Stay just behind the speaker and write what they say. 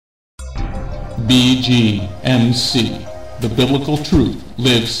BGMC. The biblical truth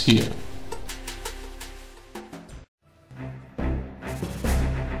lives here.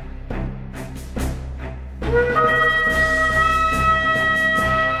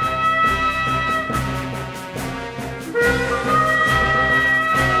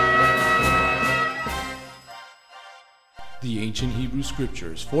 The ancient Hebrew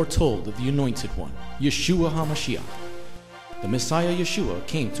scriptures foretold of the Anointed One, Yeshua HaMashiach. The Messiah Yeshua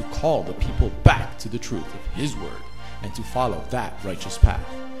came to call the people back to the truth of His word and to follow that righteous path.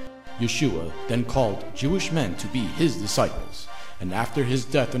 Yeshua then called Jewish men to be His disciples, and after His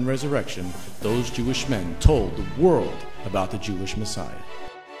death and resurrection, those Jewish men told the world about the Jewish Messiah.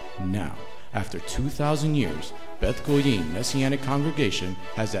 Now, after 2,000 years, Beth Goyim Messianic congregation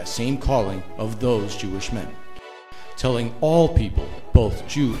has that same calling of those Jewish men, telling all people, both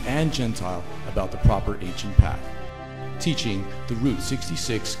Jew and Gentile, about the proper ancient path, teaching the Route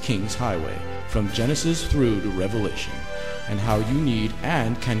 66 King's Highway from Genesis through to Revelation, and how you need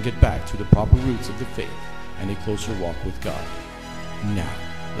and can get back to the proper roots of the faith and a closer walk with God. Now,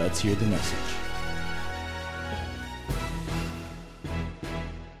 let's hear the message.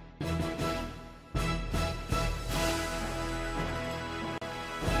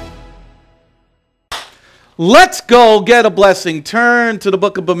 Let's go get a blessing. Turn to the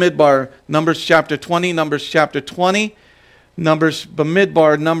book of Bamidbar, Numbers chapter 20, Numbers chapter 20. Numbers,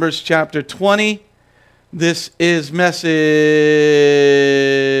 Bamidbar, Numbers chapter 20. This is message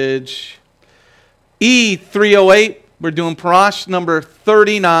E308. We're doing Parash number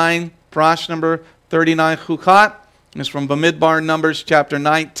 39. Parash number 39, Chukat. It's from Bamidbar, Numbers chapter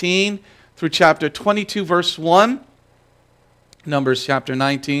 19 through chapter 22, verse 1. Numbers chapter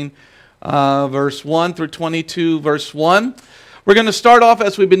 19. Verse 1 through 22, verse 1. We're going to start off,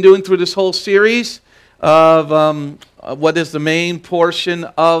 as we've been doing through this whole series, of what is the main portion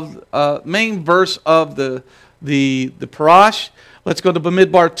of, main verse of the Parash. Let's go to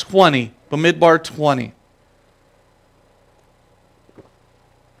Bamidbar 20. Bamidbar 20.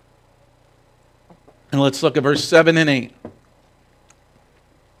 And let's look at verse 7 and 8.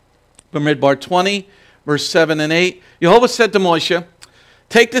 Bamidbar 20, verse 7 and 8. Yehovah said to Moshe,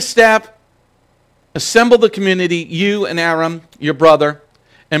 "Take the staff, assemble the community, you and Aharon, your brother,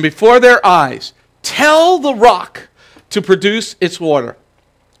 and before their eyes, tell the rock to produce its water.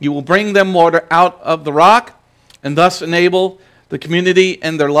 You will bring them water out of the rock, and thus enable the community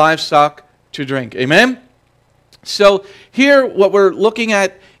and their livestock to drink." Amen? So here what we're looking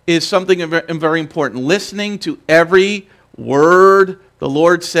at is something very important. Listening to every word the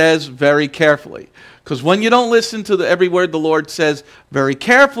Lord says very carefully. Because when you don't listen to every word the Lord says very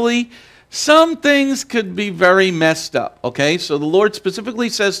carefully, some things could be very messed up. Okay, so the Lord specifically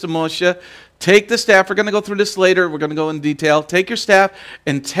says to Moshe, take the staff. We're going to go through this later. We're going to go in detail. Take your staff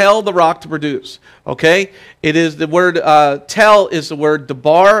and tell the rock to produce. Okay, it is the word, tell is the word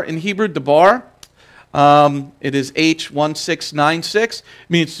debar in Hebrew, debar. It is H1696. It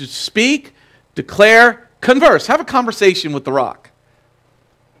means to speak, declare, converse. Have a conversation with the rock.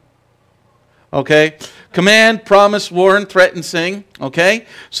 Okay, command, promise, warn, threaten, sing. Okay,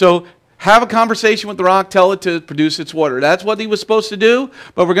 so have a conversation with the rock, tell it to produce its water. That's what he was supposed to do,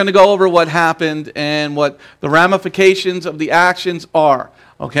 but we're going to go over what happened and what the ramifications of the actions are.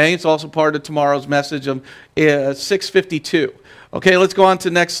 Okay, it's also part of tomorrow's message of 652. Okay, let's go on to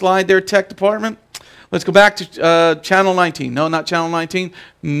the next slide there, tech department. Let's go back to channel 19. No, not channel 19,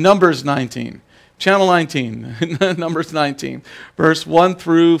 Numbers 19. Channel 19, Numbers 19, verse 1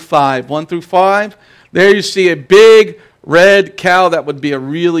 through 5. 1 through 5, there you see a big red cow. That would be a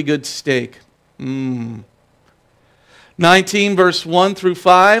really good steak. 19, verse 1 through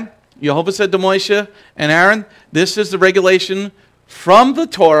 5. Yehovah said to Moshe and Aharon, "This is the regulation from the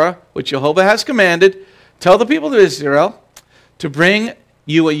Torah, which Yehovah has commanded. Tell the people of Israel to bring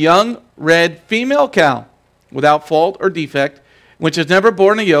you a young red female cow without fault or defect, which has never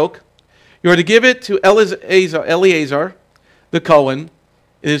borne a yoke. You are to give it to Eleazar, the Cohen.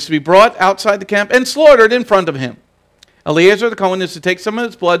 It is to be brought outside the camp and slaughtered in front of him. Eleazar, the Cohen, is to take some of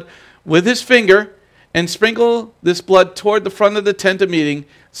its blood with his finger and sprinkle this blood toward the front of the tent of meeting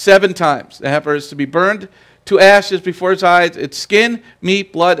 7 times. The heifer is to be burned to ashes before his eyes. Its skin,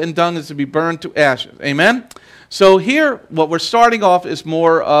 meat, blood, and dung is to be burned to ashes." Amen? So here, what we're starting off is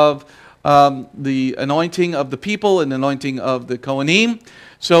more of the anointing of the people and the anointing of the Kohanim.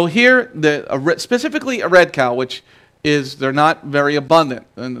 So here, specifically a red cow, which is, they're not very abundant.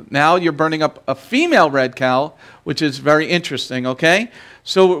 And now you're burning up a female red cow, which is very interesting, okay?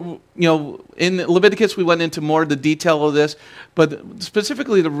 So, you know, in Leviticus, we went into more of the detail of this, but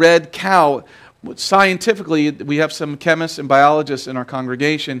specifically the red cow scientifically, we have some chemists and biologists in our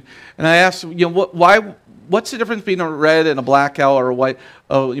congregation, and I asked, what's the difference between a red and a black cow, or a white,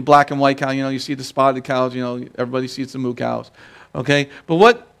 black and white cow? You see the spotted cows, everybody sees the moo cows, okay? But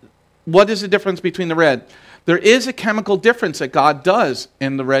what is the difference between the red? There is a chemical difference that God does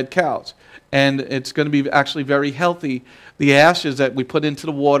in the red cows, and it's going to be actually very healthy. The ashes that we put into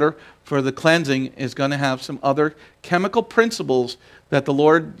the water for the cleansing is going to have some other chemical principles that the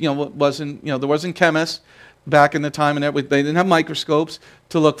Lord, there wasn't chemists back in the time, and they didn't have microscopes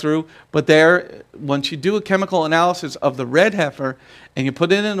to look through. But once you do a chemical analysis of the red heifer, and you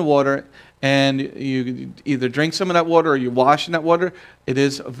put it in the water, and you either drink some of that water or you wash in that water, it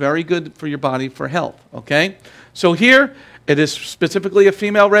is very good for your body for health. Okay, so here it is specifically a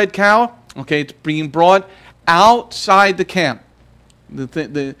female red cow. Okay, it's being brought outside the camp.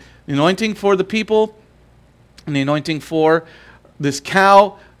 The anointing for the people, and the anointing for this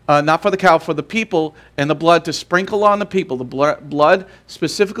cow, not for the cow, for the people, and the blood to sprinkle on the people. The blood,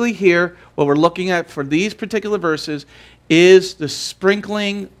 specifically here, what we're looking at for these particular verses, is the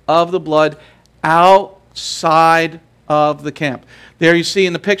sprinkling of the blood outside of the camp. There you see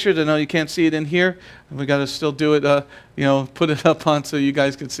in the pictures, I know you can't see it in here. We got to still do it, put it up on so you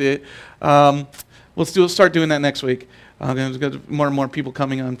guys can see it. We'll start doing that next week. There's got more and more people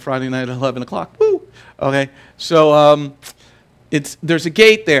coming on Friday night at 11 o'clock. Woo! Okay, so there's a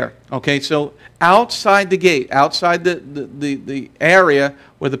gate there. Okay, so outside the gate, outside the area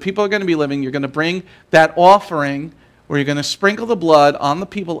where the people are going to be living, you're going to bring that offering where you're going to sprinkle the blood on the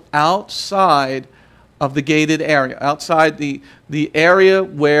people outside of the gated area, outside the area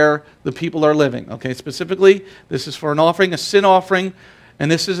where the people are living. Okay, specifically, this is for an offering, a sin offering,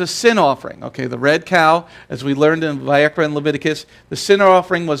 and this is a sin offering. Okay, the red cow, as we learned in Vayikra and Leviticus, the sin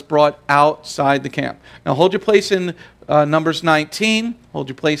offering was brought outside the camp. Now hold your place in Numbers 19, hold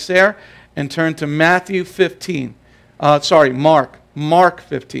your place there, and turn to Matthew 15. Mark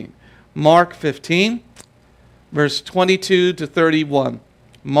 15. Mark 15, verse 22 to 31.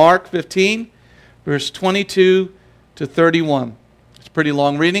 Mark 15, verse 22 to 31. It's pretty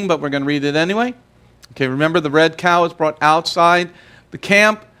long reading, but we're going to read it anyway. Okay, remember the red cow is brought outside the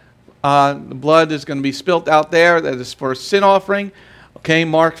camp. The blood is going to be spilt out there. That is for a sin offering. Okay,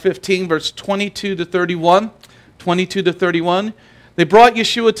 Mark 15, verse 22 to 31. 22 to 31. They brought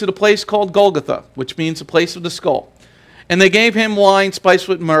Yeshua to the place called Golgotha, which means the place of the skull. And they gave him wine spiced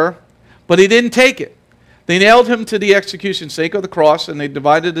with myrrh, but he didn't take it. They nailed him to the execution stake of the cross, and they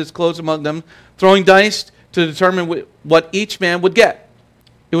divided his clothes among them, throwing dice to determine what each man would get.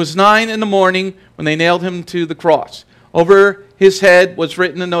 It was 9 in the morning when they nailed him to the cross. Over his head was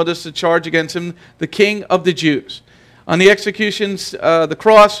written a notice to charge against him, the King of the Jews. On the execution's the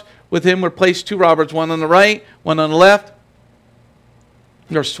cross with him were placed 2 robbers, one on the right, one on the left.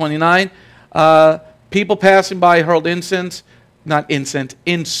 Verse 29. People passing by hurled insults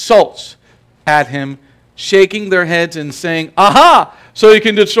at him, shaking their heads and saying, "Aha! So you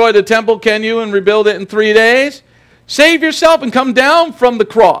can destroy the temple, can you, and rebuild it in 3 days? Save yourself and come down from the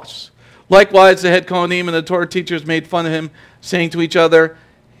cross." Likewise, the head Kohanim and the Torah teachers made fun of him, saying to each other,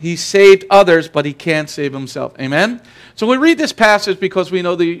 "He saved others, but he can't save himself." Amen? So we read this passage because we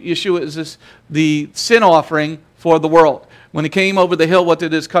know Yeshua is the sin offering for the world. When he came over the hill, what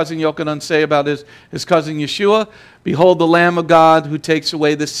did his cousin Yochanan say about his cousin Yeshua? "Behold the Lamb of God who takes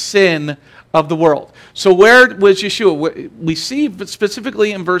away the sin of the world." So where was Yeshua? We see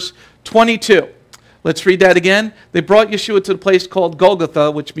specifically in verse 22. Let's read that again. They brought Yeshua to the place called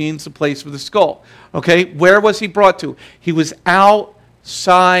Golgotha, which means the place of the skull. Okay, where was he brought to? He was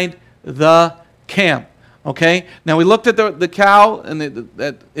outside the camp. Okay, now we looked at the cow, and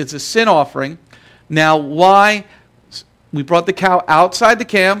that it's a sin offering. Now why? We brought the cow outside the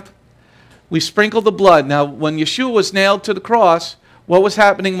camp. We sprinkled the blood. Now when Yeshua was nailed to the cross, what was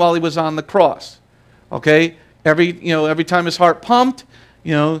happening while he was on the cross? Okay, every time his heart pumped,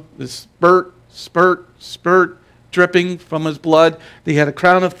 the spurt, dripping from his blood. He had a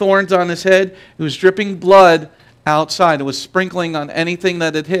crown of thorns on his head. It was dripping blood outside. It was sprinkling on anything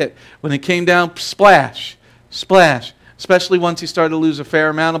that it hit. When it came down, splash, splash. Especially once he started to lose a fair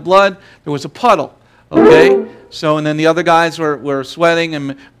amount of blood, there was a puddle. Okay? So, and then the other guys were sweating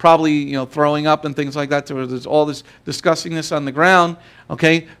and probably, throwing up and things like that. So there's all this disgustingness on the ground.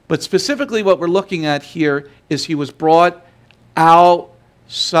 Okay? But specifically what we're looking at here is he was brought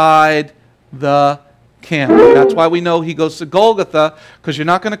outside the camp. That's why we know he goes to Golgotha, because you're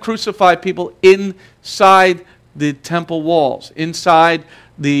not going to crucify people inside the temple walls, inside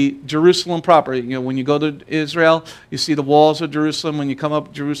the Jerusalem proper. You know, when you go to Israel, you see the walls of Jerusalem. When you come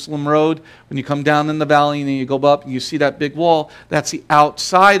up Jerusalem Road, when you come down in the valley and then you go up, you see that big wall. That's the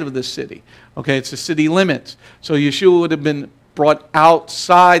outside of the city. Okay, it's the city limits. So Yeshua would have been brought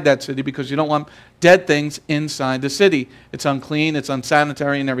outside that city because you don't want dead things inside the city. It's unclean, it's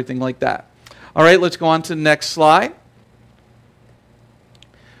unsanitary, and everything like that. All right, let's go on to the next slide.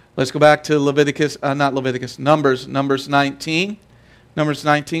 Let's go back to Numbers 19. Numbers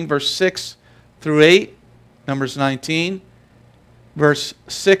 19, verse 6 through 8. Numbers 19, verse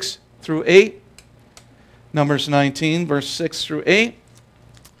 6 through 8. Numbers 19, verse 6 through 8.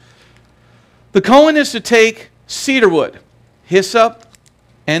 The Kohen is to take cedar wood, hyssop,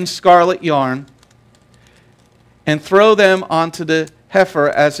 and scarlet yarn, and throw them onto the heifer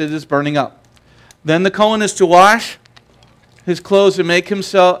as it is burning up. Then the Kohen is to wash his clothes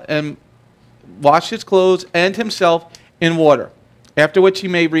and wash his clothes and himself in water, after which he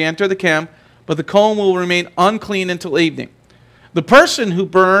may re-enter the camp, but the Kohen will remain unclean until evening. The person who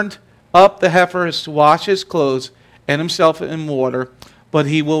burned up the heifer is to wash his clothes and himself in water, but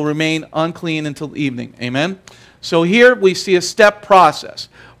he will remain unclean until evening. Amen? So here we see a step process.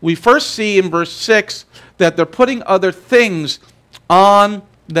 We first see in verse 6 that they're putting other things on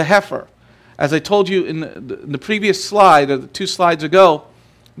the heifer. As I told you in the previous slide, or the 2 slides ago,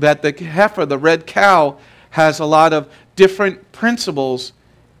 that the heifer, the red cow, has a lot of different principles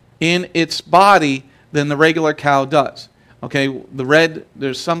in its body than the regular cow does. Okay, the red,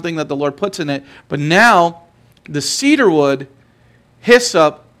 there's something that the Lord puts in it, but now the cedar wood,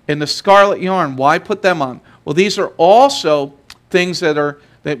 hyssop, and the scarlet yarn, why put them on? Well, these are also things that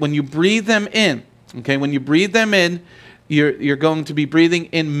when you breathe them in, okay, when you breathe them in, you're going to be breathing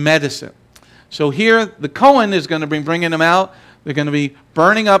in medicine. So here, the Kohen is going to be bringing them out. They're going to be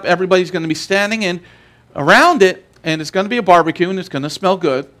burning up. Everybody's going to be standing in around it, and it's going to be a barbecue, and it's going to smell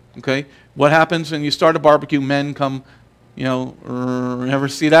good. Okay, what happens when you start a barbecue? Men come, you know, ever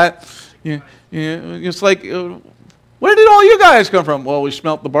see that? It's like, where did all you guys come from? Well, we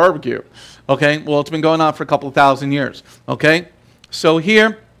smelt the barbecue. Okay, well, it's been going on for a couple of thousand years. Okay, so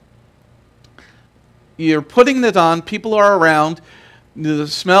here, you're putting it on. People are around. The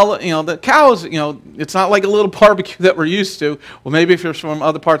smell, you know, the cows, you know, it's not like a little barbecue that we're used to. Well, maybe if you're from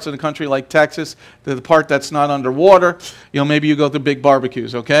other parts of the country like Texas, the part that's not underwater, you know, maybe you go to big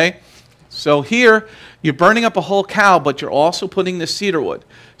barbecues, okay? So here, you're burning up a whole cow, but you're also putting the cedar wood.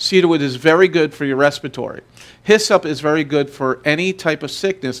 Cedar wood is very good for your respiratory. Hyssop is very good for any type of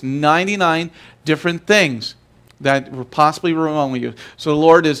sickness, 99 different things that were possibly wrong with you. So the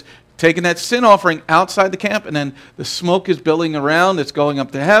Lord is taking that sin offering outside the camp, and then the smoke is billowing around, it's going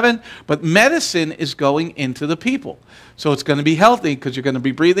up to heaven, but medicine is going into the people. So it's going to be healthy because you're going to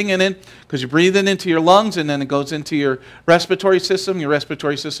be breathing in it, because you're breathing into your lungs, and then it goes into your respiratory system. Your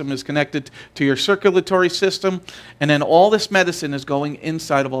respiratory system is connected to your circulatory system, and then all this medicine is going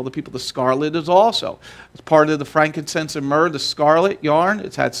inside of all the people. The scarlet is also. It's part of the frankincense and myrrh, the scarlet yarn.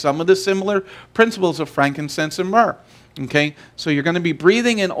 It's had some of the similar principles of frankincense and myrrh. Okay, so you're going to be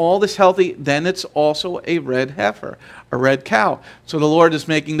breathing in all this healthy. Then it's also a red heifer, a red cow. So the Lord is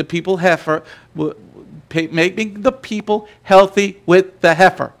making the people making the people healthy with the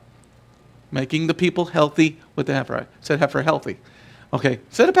heifer. Making the people healthy with the heifer. I said heifer healthy. Okay,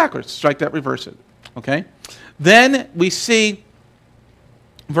 said it backwards. Strike that, reverse it. Okay, then we see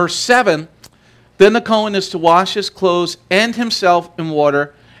verse 7. Then the Kohen is to wash his clothes and himself in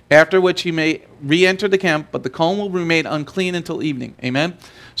water, after which he may re-enter the camp, but the Kohen will remain unclean until evening. Amen?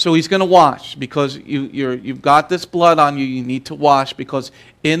 So he's going to wash because you've got this blood on you. You need to wash because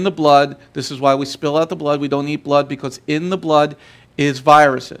in the blood, this is why we spill out the blood. We don't eat blood because in the blood is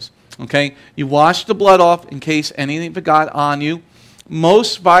viruses. Okay? You wash the blood off in case anything got on you.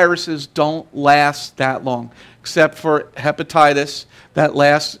 Most viruses don't last that long, except for hepatitis that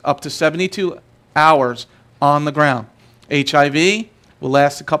lasts up to 72 hours on the ground. HIV will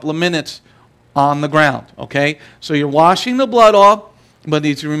last a couple of minutes on the ground, okay? So you're washing the blood off, but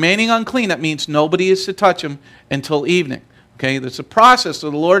he's remaining unclean. That means nobody is to touch him until evening, okay? There's a process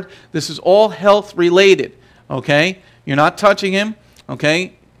of the Lord. This is all health related, okay? You're not touching him,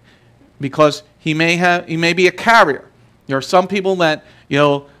 okay? Because he may be a carrier. There are some people that, you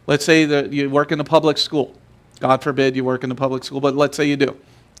know, let's say that you work in a public school. God forbid you work in a public school, but let's say you do,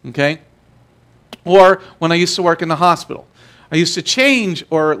 okay? Or when I used to work in the hospital, I used to change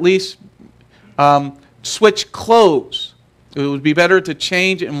or at least switch clothes. It would be better to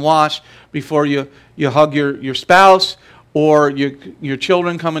change and wash before you hug your spouse or your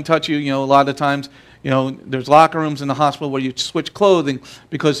children come and touch you. You know, a lot of times, you know, there's locker rooms in the hospital where you switch clothing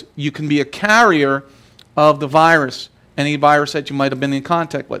because you can be a carrier of the virus, any virus that you might have been in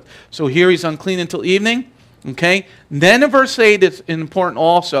contact with. So here he's unclean until evening. Okay? Then in verse 8, it's important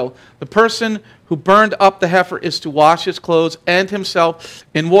also. The person who burned up the heifer is to wash his clothes and himself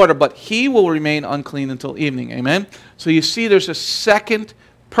in water, but he will remain unclean until evening. Amen? So you see there's a second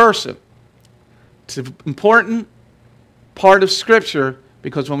person. It's an important part of Scripture,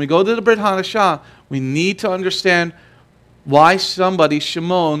 because when we go to the Brit Hadashah, we need to understand why somebody,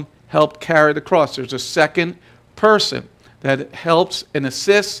 Shimon, helped carry the cross. There's a second person that helps and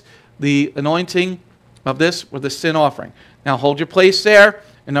assists the anointing of this with the sin offering. Now hold your place there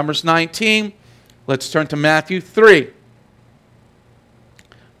in Numbers 19. Let's turn to Matthew 3.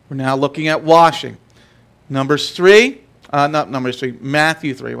 We're now looking at washing. Numbers 3, not Numbers 3,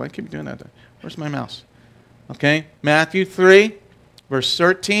 Matthew 3. Why do I keep doing that? Where's my mouse? Okay, Matthew 3, verse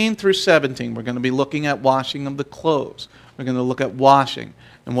 13 through 17. We're going to be looking at washing of the clothes. We're going to look at washing.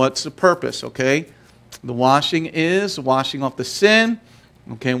 And what's the purpose, okay? The washing is washing off the sin,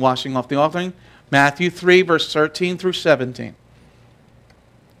 okay, washing off the offering. Matthew 3, verse 13 through 17.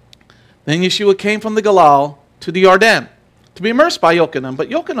 Then Yeshua came from the Galil to the Jordan to be immersed by Yochanan, but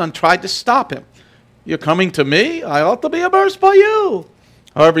Yochanan tried to stop him. You're coming to me? I ought to be immersed by you.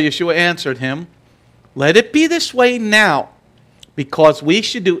 However, Yeshua answered him, let it be this way now, because we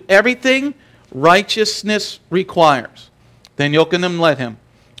should do everything righteousness requires. Then Yochanan led him.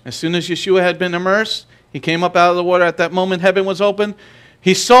 As soon as Yeshua had been immersed, he came up out of the water. At that moment, heaven was open.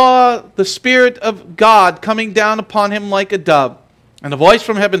 He saw the Spirit of God coming down upon him like a dove. And a voice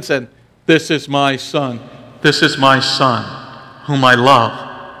from heaven said, this is my Son. This is my Son, whom I love.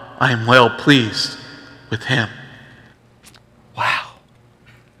 I am well pleased with him. Wow.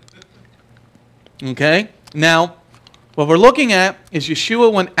 Okay? Now, what we're looking at is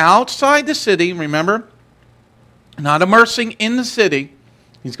Yeshua went outside the city, remember? Not immersing in the city.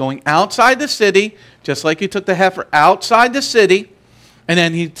 He's going outside the city, just like he took the heifer outside the city. And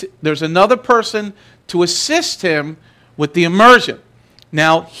then there's another person to assist him with the immersion.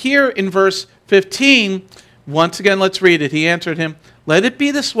 Now, here in verse 15, once again, let's read it. He answered him, let it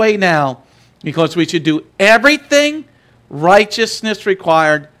be this way now, because we should do everything righteousness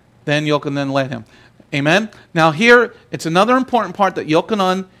required. Then Yochanan led him. Amen? Now here, it's another important part that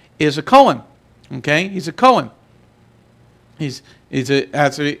Yochanan is a Cohen. Okay? He's a Cohen. He's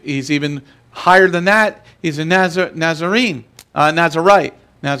even higher than that. He's a Nazarite.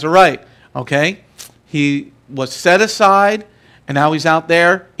 Okay? He was set aside, and now he's out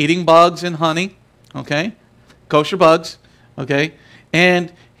there eating bugs and honey. Okay? Kosher bugs. Okay?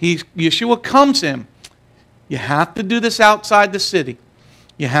 And Yeshua comes in. You have to do this outside the city.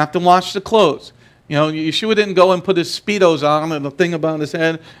 You have to wash the clothes. You know, Yeshua didn't go and put his Speedos on and the thing about his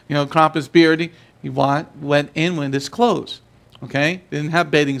head, crop his beard. He went in with his clothes. Okay? They didn't have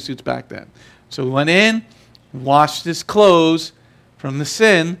bathing suits back then. So he went in, washed his clothes from the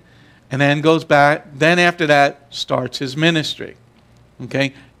sin, and then goes back. Then after that, starts his ministry.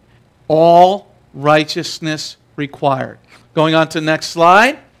 Okay? All righteousness required. Going on to the next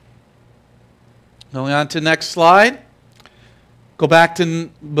slide. Going on to the next slide. Go back to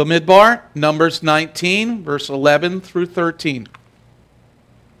Bamidbar, Numbers 19, verse 11 through 13.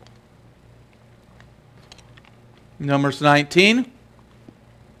 Numbers 19,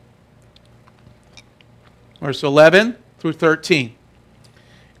 verse 11 through 13.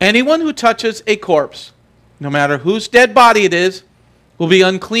 Anyone who touches a corpse, no matter whose dead body it is, will be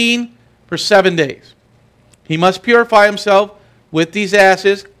unclean for 7 days. He must purify himself with these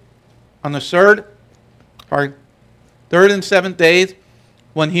ashes on the third and seventh days,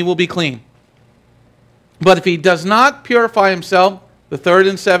 when he will be clean. But if he does not purify himself the third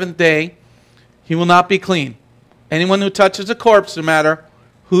and seventh day, he will not be clean. Anyone who touches a corpse, no matter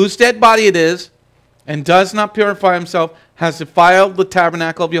whose dead body it is, and does not purify himself, has defiled the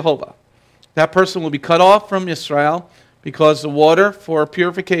tabernacle of Yehovah. That person will be cut off from Israel, because the water for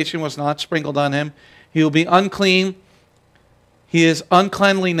purification was not sprinkled on him. He will be unclean. His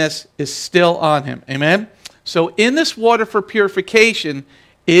uncleanliness is still on him. Amen? So in this water for purification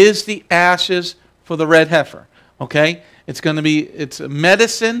is the ashes for the red heifer. Okay? It's a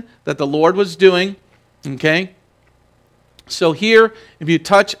medicine that the Lord was doing. Okay? So here, if you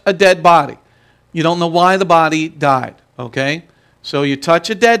touch a dead body, you don't know why the body died. Okay? So you touch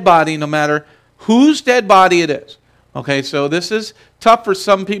a dead body, no matter whose dead body it is. Okay? So this is tough for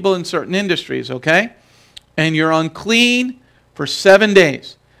some people in certain industries. Okay? And you're unclean for 7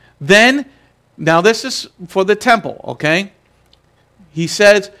 days. Then, now this is for the temple, okay? He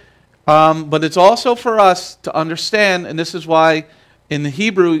says, but it's also for us to understand, and this is why in the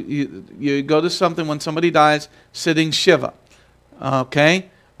Hebrew, you go to something when somebody dies, sitting Shiva,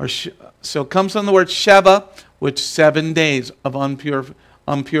 okay? So it comes from the word Sheva, which 7 days of impure,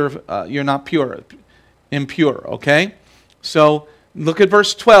 you're not pure, impure, okay? So look at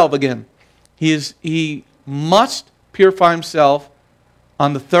verse 12 again. He must purify himself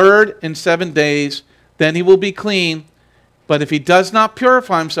on the 3rd and 7 days, then he will be clean. But if he does not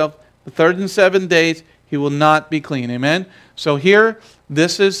purify himself, the 3rd and 7 days, he will not be clean. Amen? So here,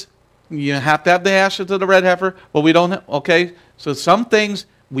 this is, you have to have the ashes of the red heifer, but we don't, okay? So some things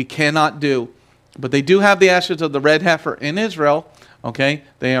we cannot do. But they do have the ashes of the red heifer in Israel, okay?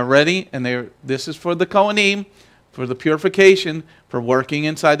 They are ready, and this is for the Kohanim, for the purification, for working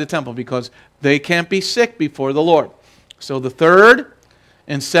inside the temple, because they can't be sick before the Lord. So the 3rd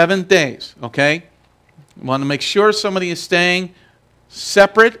and 7th days, okay? You want to make sure somebody is staying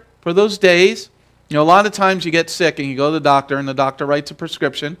separate for those days. You know, a lot of times you get sick and you go to the doctor and the doctor writes a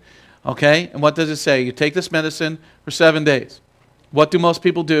prescription, okay? And what does it say? You take this medicine for 7 days. What do most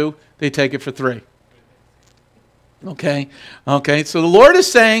people do? They take it for 3. Okay? Okay, so the Lord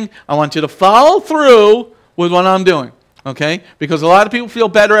is saying, I want you to follow through with what I'm doing, okay? Because a lot of people feel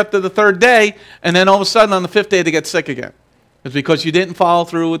better after the 3rd day, and then all of a sudden on the 5th day they get sick again. It's because you didn't follow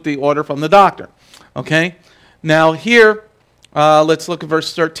through with the order from the doctor. Okay? Now here, let's look at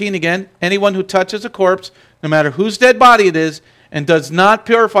verse 13 again. Anyone who touches a corpse, no matter whose dead body it is, and does not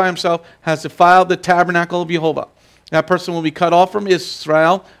purify himself, has defiled the tabernacle of Yehovah. That person will be cut off from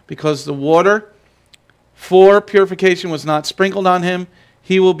Israel because the water for purification was not sprinkled on him.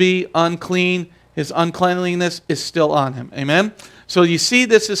 He will be unclean. His uncleanliness is still on him. Amen? So you see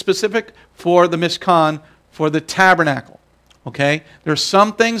this is specific for the Mishkan, for the tabernacle. Okay? There are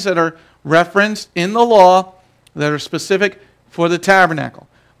some things that are referenced in the law that are specific for the tabernacle.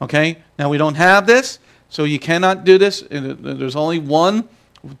 Okay? Now we don't have this, so you cannot do this. There's only one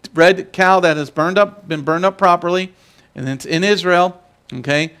red cow that has been burned up properly, and it's in Israel.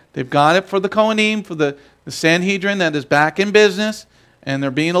 Okay? They've got it for the Kohanim, for the Sanhedrin that is back in business, and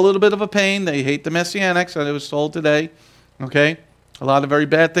they're being a little bit of a pain. They hate the Messianics, that it was told today. Okay? A lot of very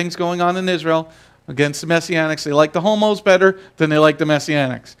bad things going on in Israel against the Messianics. They like the homos better than they like the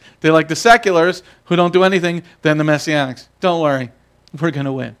Messianics. They like the seculars who don't do anything than the Messianics. Don't worry. We're going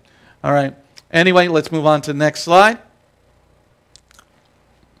to win. All right. Anyway, let's move on to the next slide.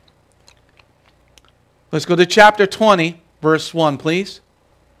 Let's go to chapter 20, verse 1, please.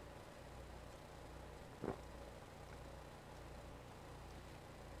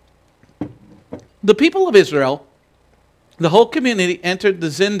 The people of Israel, the whole community, entered the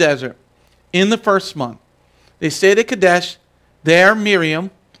Zin desert in the 1st month. They stayed at Kadesh. There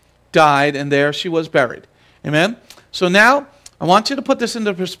Miriam died, and there she was buried. Amen? So now, I want you to put this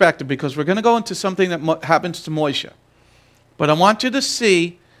into perspective, because we're going to go into something that happens to Moshe. But I want you to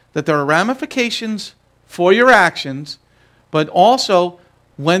see that there are ramifications for your actions, but also,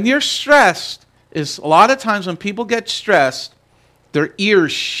 when you're stressed, is a lot of times when people get stressed, their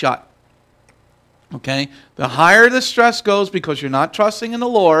ears shut. Okay? The higher the stress goes, because you're not trusting in the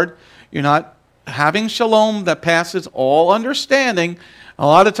Lord, you're not having shalom that passes all understanding. A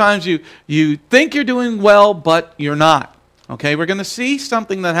lot of times you think you're doing well, but you're not. Okay, we're going to see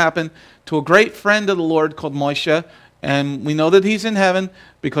something that happened to a great friend of the Lord called Moshe, and we know that he's in heaven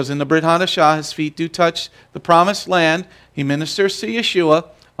because in the Brit Hadashah his feet do touch the promised land. He ministers to Yeshua.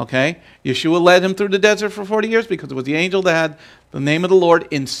 Okay, Yeshua led him through the desert for 40 years because it was the angel that had the name of the Lord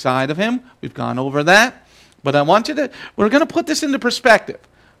inside of him. We've gone over that. But I want you to, we're going to put this into perspective.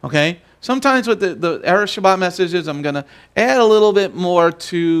 Okay? Sometimes with the Erev Shabbat messages, I'm going to add a little bit more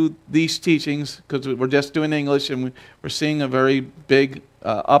to these teachings because we're just doing English and we're seeing a very big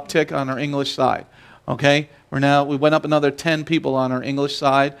uptick on our English side. Okay? We went up another 10 people on our English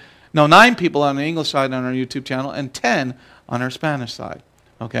side. No, 9 people on the English side on our YouTube channel and 10 on our Spanish side.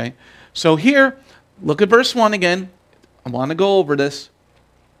 Okay? So here, look at verse 1 again. I want to go over this.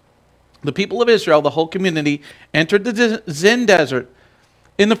 The people of Israel, the whole community, entered the Zin desert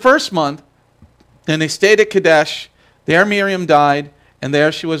in the 1st month, and they stayed at Kadesh. There Miriam died, and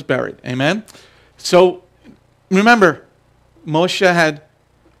there she was buried. Amen? So, remember, Moshe had,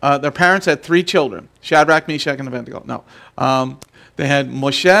 their parents had 3 children. Shadrach, Meshach, and Abednego. No. They had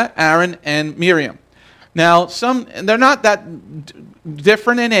Moshe, Aaron, and Miriam. Now, they're not that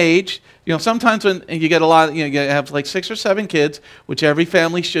different in age. You know, sometimes when you get a lot, you have like 6 or 7 kids, which every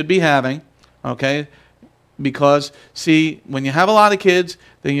family should be having, okay? Because, see, when you have a lot of kids,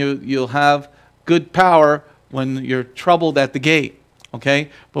 then you'll have good power when you're troubled at the gate, okay?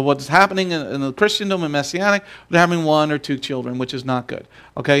 But what's happening in the Christendom and Messianic, they're having 1 or 2 children, which is not good,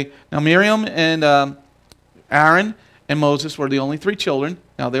 okay? Now, Miriam and Aaron and Moses were the only 3 children.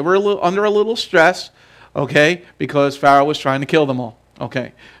 Now, they were under a little stress, okay, because Pharaoh was trying to kill them all,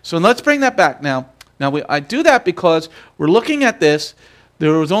 Okay, so let's bring that back now. I do that because we're looking at this.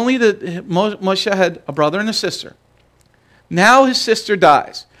 There was only Moshe had a brother and a sister. Now his sister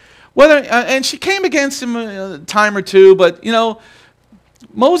dies. And she came against him a time or two, but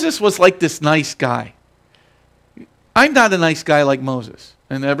Moses was like this nice guy. I'm not a nice guy like Moses,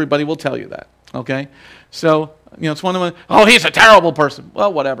 and everybody will tell you that. Okay, so it's one of them. Oh, he's a terrible person.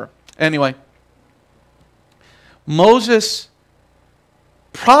 Well, whatever. Anyway, Moses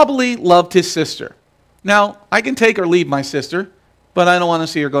probably loved his sister. Now, I can take or leave my sister, but I don't want to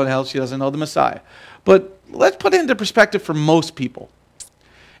see her go to hell. She doesn't know the Messiah. But let's put it into perspective for most people.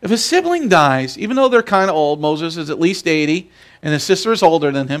 If a sibling dies, even though they're kind of old, Moses is at least 80, and his sister is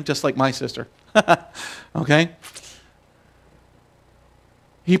older than him, just like my sister. Okay?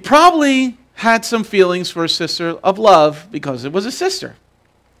 He probably had some feelings for his sister of love because it was a sister.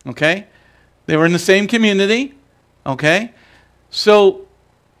 Okay? They were in the same community. Okay? So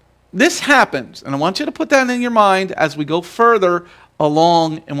this happens, and I want you to put that in your mind as we go further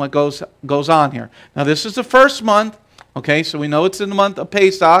along in what goes on here. Now, this is the first month, okay, so we know it's in the month of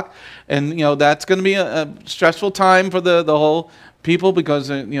Pesach, and, that's going to be a stressful time for the whole people because,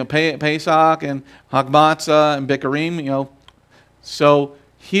 Pesach and Hag Matzah and Bikurim, So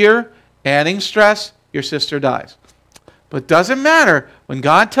here, adding stress, your sister dies. But it doesn't matter. When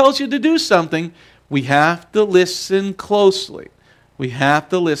God tells you to do something, we have to listen closely. We have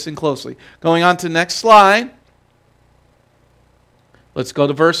to listen closely. Going on to the next slide. Let's go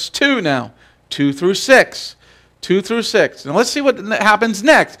to verse 2 now. 2 through 6. 2 through 6. Now let's see what happens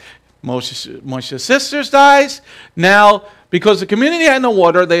next. Moshe's sister dies. Now, because the community had no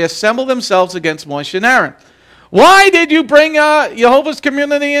water, they assembled themselves against Moshe and Aaron. Why did you bring Yehovah's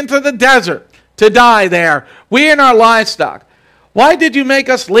community into the desert to die there, we and our livestock? Why did you make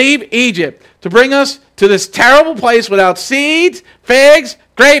us leave Egypt to bring us to this terrible place without seeds, figs,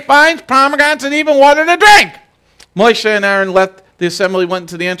 grapevines, pomegranates, and even water to drink? Moshe and Aaron left the assembly, went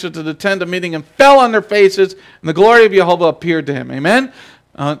to the entrance of the tent of meeting, and fell on their faces, and the glory of Yehovah appeared to him. Amen?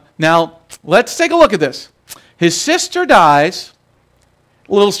 Now, let's take a look at this. His sister dies,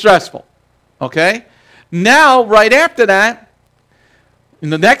 a little stressful. Okay? Now, right after that, in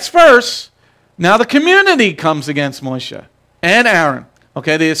the next verse, now the community comes against Moshe and Aaron.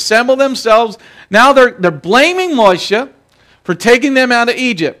 Okay, they assemble themselves. Now they're blaming Moshe for taking them out of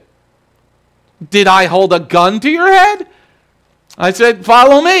Egypt. Did I hold a gun to your head? I said,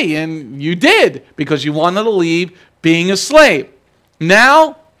 follow me. And you did, because you wanted to leave being a slave.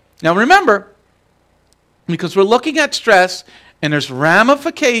 Now remember, because we're looking at stress, and there's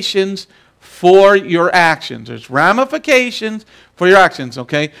ramifications for your actions. There's ramifications for your actions,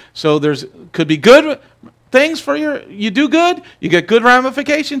 okay? So could be good things for you do good, you get good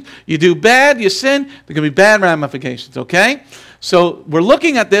ramifications. You do bad, you sin, there could be bad ramifications, okay? So we're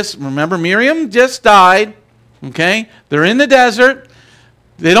looking at this. Remember, Miriam just died, okay? They're in the desert.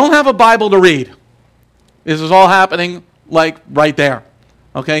 They don't have a Bible to read. This is all happening like right there,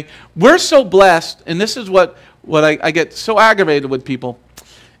 okay? We're so blessed, and this is what I get so aggravated with people,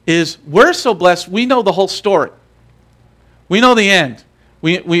 is we're so blessed we know the whole story. We know the end.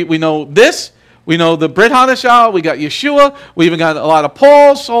 We know this. We know the Brit Hadashah. We got Yeshua. We even got a lot of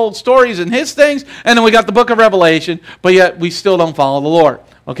Paul's old stories and his things. And then we got the book of Revelation. But yet we still don't follow the Lord.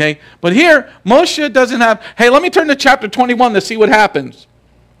 Okay? But here, Moshe doesn't have, hey, let me turn to chapter 21 to see what happens.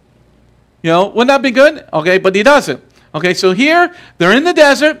 Wouldn't that be good? Okay, but he doesn't. Okay, so here, they're in the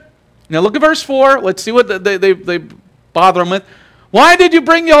desert. Now look at verse 4. Let's see what they bother him with. Why did you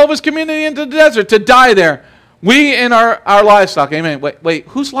bring Yehovah's community into the desert to die there? We and our livestock. Amen. Wait,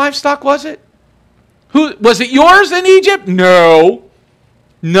 whose livestock was it? Was it yours in Egypt? No.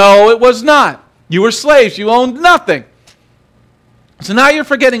 No, it was not. You were slaves. You owned nothing. So now you're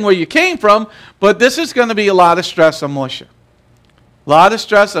forgetting where you came from, but this is going to be a lot of stress on Moshe. A lot of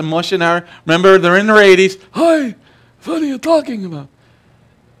stress on Moshe and Aaron. Remember, they're in their 80s. Hi, what are you talking about?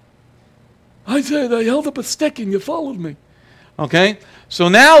 I said I held up a stick and you followed me. Okay, so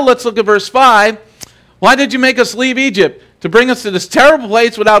now let's look at verse 5. Why did you make us leave Egypt? To bring us to this terrible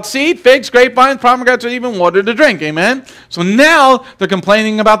place without seed, figs, grapevines, pomegranates, or even water to drink. Amen? So now they're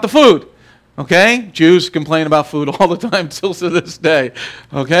complaining about the food. Okay? Jews complain about food all the time till to this day.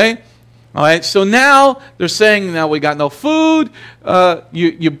 Okay? All right, so now they're saying, now we got no food.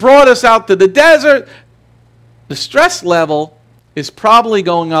 You brought us out to the desert. The stress level is probably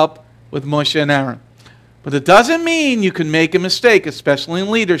going up with Moshe and Aaron. But it doesn't mean you can make a mistake, especially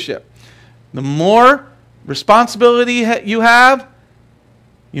in leadership. The more responsibility you have,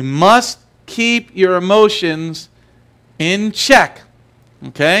 you must keep your emotions in check.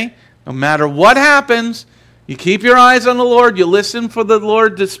 Okay? No matter what happens, You keep your eyes on the Lord. You listen for the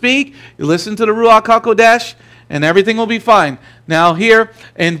Lord to speak. You listen to the Ruach HaKodesh, and everything will be fine. Now here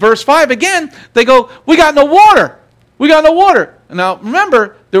in verse 5 again, they go, we got no water. We got no water. Now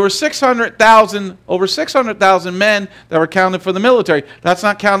remember, there were over 600,000 men that were counted for the military. That's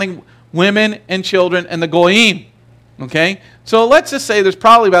not counting women and children and the goyim. Okay? So let's just say there's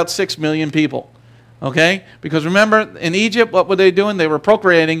probably about 6 million people. Okay? Because remember, in Egypt, what were they doing? They were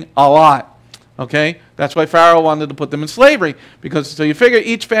procreating a lot. Okay? That's why Pharaoh wanted to put them in slavery. Because, so you figure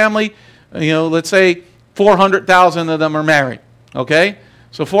each family, let's say 400,000 of them are married. Okay?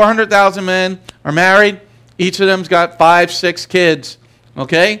 So 400,000 men are married. Each of them's got 5, 6 kids.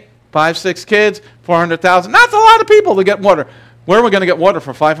 Okay? 5, 6 kids, 400,000. That's a lot of people to get water. Where are we going to get water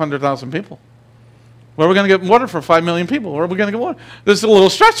for 500,000 people? Where are we going to get water for 5 million people? Where are we going to get water? This is a little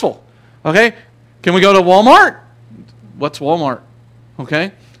stressful. Okay? Can we go to Walmart? What's Walmart?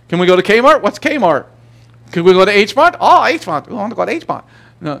 Okay? Can we go to Kmart? What's Kmart? Can we go to H-Mart? Oh, H-Mart. We want to go to H-Mart.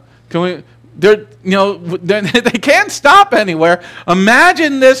 No. Can we? They can't stop anywhere.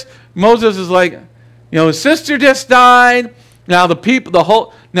 Imagine this. Moses is like, his sister just died. Now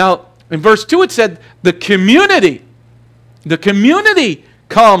now in verse 2 it said the community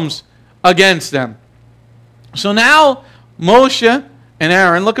comes against them. So now Moshe and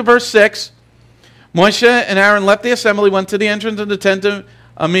Aaron, look at verse 6. Moshe and Aaron left the assembly, went to the entrance of the tent of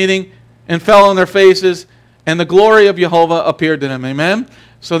a meeting, and fell on their faces, and the glory of Yehovah appeared to them. Amen?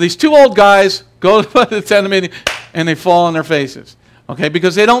 So these two old guys go to the tent of meeting, and they fall on their faces. Okay?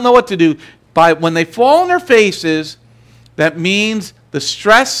 Because they don't know what to do. When they fall on their faces, that means the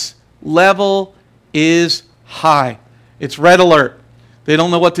stress level is high. It's red alert. They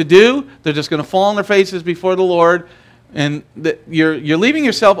don't know what to do. They're just going to fall on their faces before the Lord. And you're leaving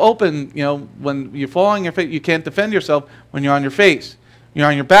yourself open. When you fall on your face, you can't defend yourself when you're on your face. You're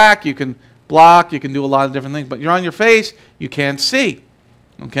on your back, you can block, you can do a lot of different things. But you're on your face, you can't see.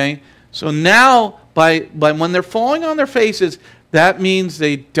 Okay? So now, by when they're falling on their faces, that means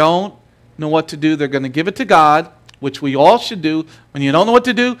they don't know what to do. They're going to give it to God, which we all should do. When you don't know what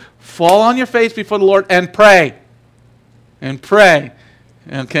to do, fall on your face before the Lord and pray. And pray.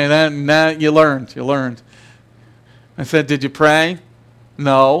 Okay, that you learned. You learned. I said, did you pray?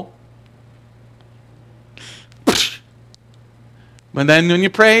 No. But then when you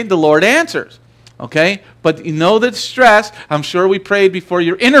prayed, the Lord answers. Okay? But you know that stress. I'm sure we prayed before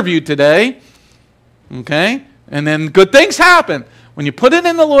your interview today. Okay? And then good things happen. When you put it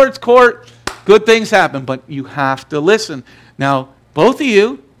in the Lord's court, good things happen. But you have to listen. Now, both of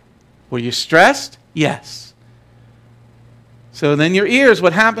you, were you stressed? Yes. So then your ears,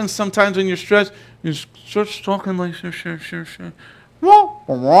 what happens sometimes when you're stressed, you start talking like, sure.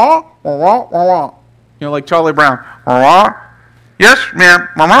 Like Charlie Brown. Yes, ma'am.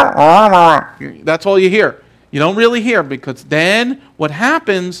 That's all you hear. You don't really hear, because then what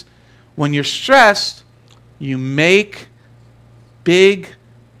happens when you're stressed, you make big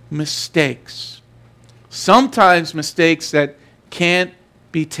mistakes. Sometimes mistakes that can't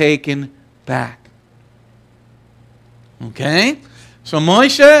be taken back. Okay? So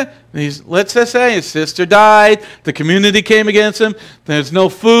Moshe, let's just say his sister died, the community came against him, there's no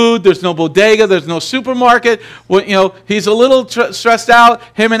food, there's no bodega, there's no supermarket. Well, he's a little stressed out.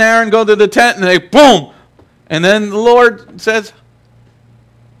 Him and Aaron go to the tent and they, boom! And then the Lord says,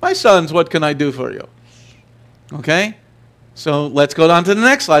 my sons, what can I do for you? Okay? So let's go on to the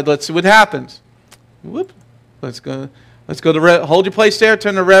next slide. Let's see what happens. Whoop. Let's go to, hold your place there,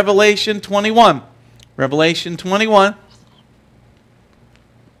 turn to Revelation 21. Revelation 21.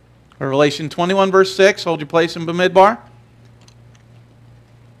 Revelation 21, verse 6. Hold your place in Bamidbar.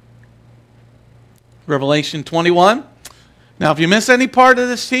 Revelation 21. Now, if you missed any part of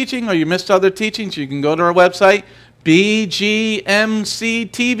this teaching or you missed other teachings, you can go to our website,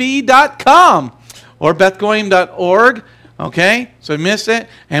 BGMCTV.com or bethgoyim.org. Okay? So you missed it.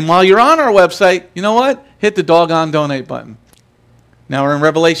 And while you're on our website, you know what? Hit the doggone donate button. Now we're in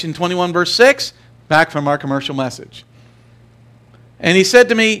Revelation 21, verse 6, back from our commercial message. And he said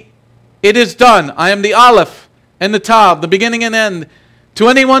to me, it is done. I am the Aleph and the Tav, the beginning and end. To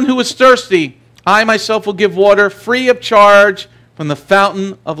anyone who is thirsty, I myself will give water free of charge from the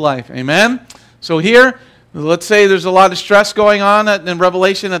fountain of life. Amen? So here, let's say there's a lot of stress going on in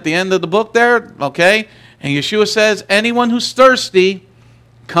Revelation at the end of the book there. Okay? And Yeshua says, anyone who's thirsty,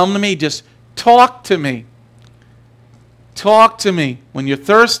 come to me. Just talk to me. Talk to me. When you're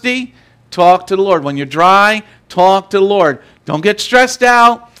thirsty, talk to the Lord. When you're dry, talk to the Lord. Don't get stressed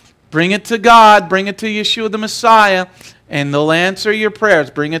out. Bring it to God. Bring it to Yeshua the Messiah, and they'll answer your prayers.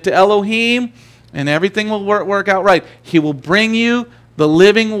 Bring it to Elohim, and everything will work out right. He will bring you the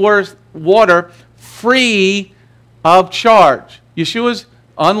living water free of charge. Yeshua's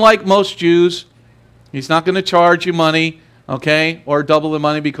unlike most Jews. He's not going to charge you money, okay, or double the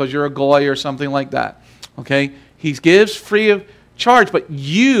money because you're a goy or something like that, okay? He gives free of charge, but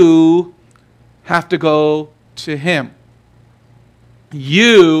you have to go to him.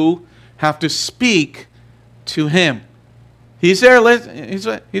 You have to speak to him. He's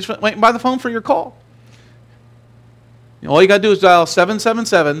there. He's waiting by the phone for your call. All you got to do is dial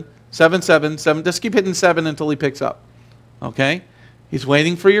 777-777. Just keep hitting 7 until he picks up, okay? He's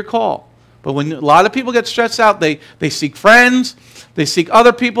waiting for your call. But when a lot of people get stressed out, they seek friends, they seek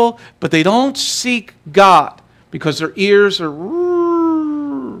other people, but they don't seek God because their ears are...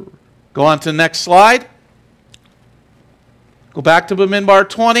 Go on to the next slide. Go back to Bamidbar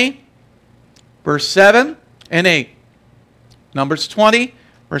 20, verse 7 and 8. Numbers 20,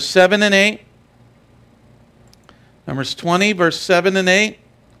 verse 7 and 8. Numbers 20, verse 7 and 8.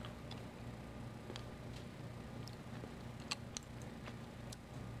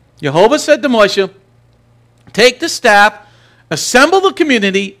 Yehovah said to Moshe, take the staff, assemble the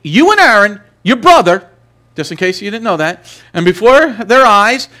community, you and Aaron, your brother, just in case you didn't know that, and before their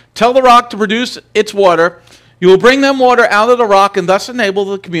eyes, tell the rock to produce its water. You will bring them water out of the rock and thus enable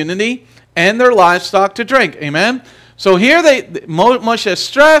the community and their livestock to drink. Amen? So here Moshe is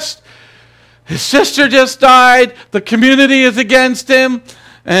stressed. His sister just died. The community is against him.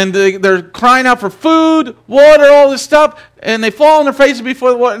 And they're crying out for food, water, all this stuff. And they fall on their faces before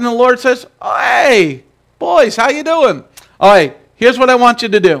the Lord. And the Lord says, oh, hey, boys, how you doing? All right, here's what I want you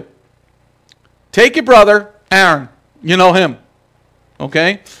to do. Take your brother, Aaron. You know him.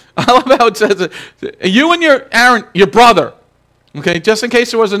 Okay? I love how it says it. You and your Aaron, your brother. Okay? Just in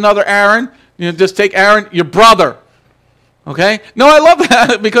case there was another Aaron, just take Aaron, your brother. Okay? No, I love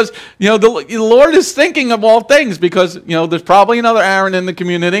that because, the Lord is thinking of all things because, there's probably another Aaron in the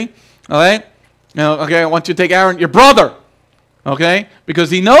community. All right? Okay, I want you to take Aaron, your brother. Okay? Because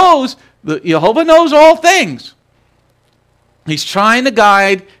he knows, Yehovah knows all things. He's trying to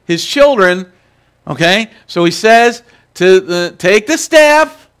guide his children. Okay? So he says to take the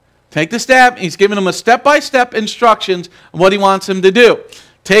staff. Take the staff. He's giving them a step-by-step instructions of what he wants him to do.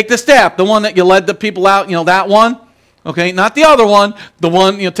 Take the staff, the one that you led the people out, that one. Okay, not the other one. The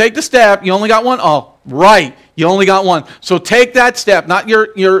one, take the staff. You only got one? Oh, right. You only got one. So take that staff, not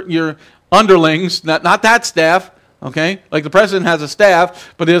your underlings, not that staff. Okay, like the president has a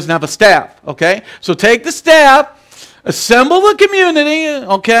staff, but he doesn't have a staff. Okay, so take the staff, assemble the community.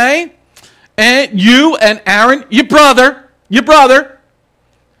 Okay, and you and Aaron, your brother,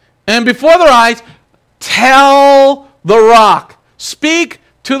 and before their eyes, tell the rock. Speak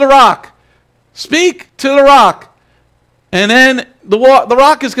to the rock. Speak to the rock. And then the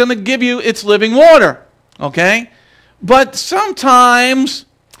rock is going to give you its living water. Okay? But sometimes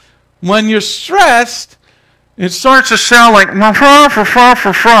when you're stressed, it starts to sound like, and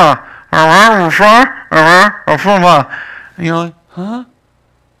you're like, huh?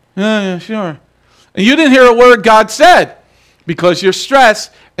 Yeah, sure. And you didn't hear a word God said because you're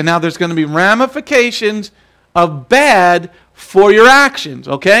stressed, and now there's going to be ramifications of bad for your actions,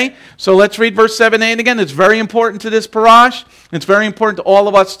 okay? So let's read verse 7 and 8 again. It's very important to this parash. It's very important to all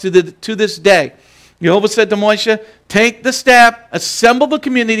of us to this day. Yehovah said to Moshe, take the staff, assemble the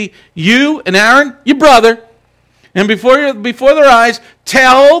community, you and Aaron, your brother, and before their eyes,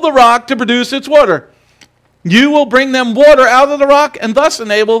 tell the rock to produce its water. You will bring them water out of the rock and thus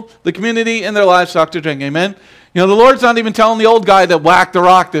enable the community and their livestock to drink. Amen? The Lord's not even telling the old guy that whacked the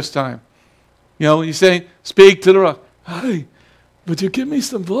rock this time. He's saying, speak to the rock. Hey, would you give me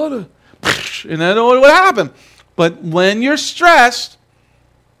some water? And then what happened? But when you're stressed,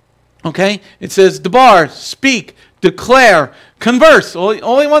 okay, it says, debar, speak, declare, converse. All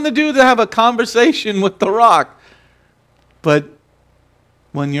you want to do is have a conversation with the rock. But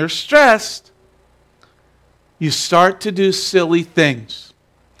when you're stressed, you start to do silly things.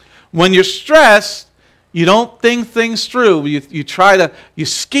 When you're stressed, you don't think things through. You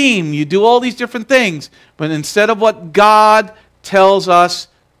scheme, you do all these different things. But instead of what God tells us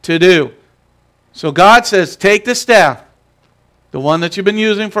to do. So God says, take the staff, the one that you've been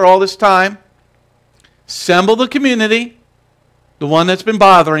using for all this time, assemble the community, the one that's been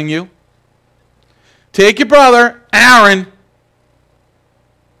bothering you. Take your brother, Aaron,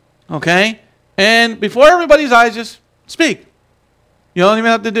 okay? And before everybody's eyes, just speak. You don't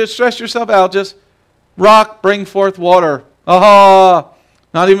even have to stress yourself out. Just rock, bring forth water. Not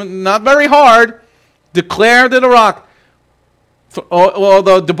very hard. Declare to the rock.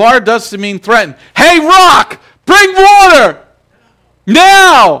 Although debar does mean threaten. Hey, rock, bring water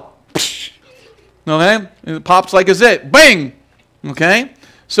now. Okay, it pops like a zit. Bang. Okay.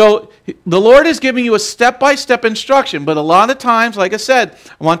 So the Lord is giving you a step-by-step instruction, but a lot of times, like I said,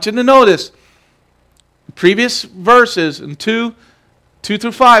 I want you to notice previous verses in 2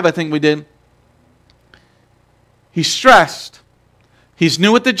 through 5, I think we did. He's stressed. He's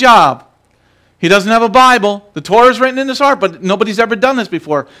new at the job. He doesn't have a Bible. The Torah is written in his heart, but nobody's ever done this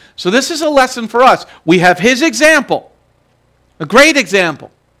before. So this is a lesson for us. We have his example, a great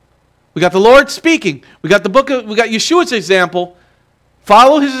example. We got the Lord speaking. We got Yeshua's example.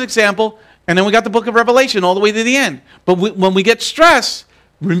 Follow his example, and then we got the book of Revelation all the way to the end. But when we get stressed,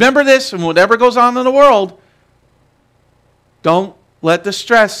 remember this, and whatever goes on in the world, don't let the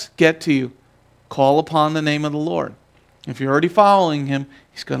stress get to you. Call upon the name of the Lord. If you're already following him,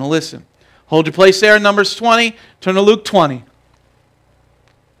 he's going to listen. Hold your place there in Numbers 20. Turn to Luke 20.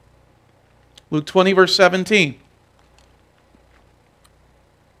 Luke 20, verse 17.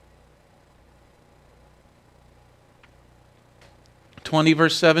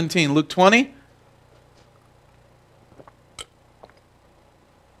 Verse 17. Luke 20.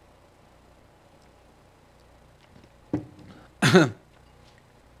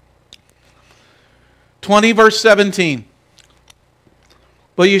 Verse 17.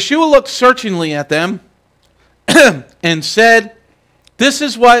 But Yeshua looked searchingly at them and said,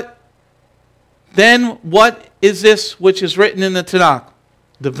 what is this which is written in the Tanakh?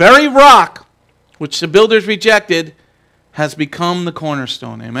 The very rock which the builders rejected has become the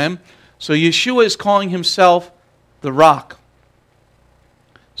cornerstone. Amen? So Yeshua is calling himself the rock.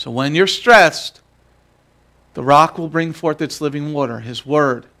 So when you're stressed, the rock will bring forth its living water, his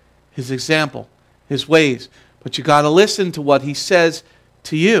word, his example, his ways. But you got to listen to what he says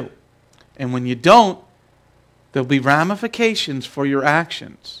to you. And when you don't, there'll be ramifications for your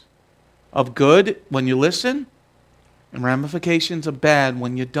actions. Of good when you listen, and ramifications of bad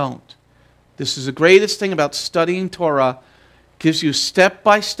when you don't. This is the greatest thing about studying Torah. It gives you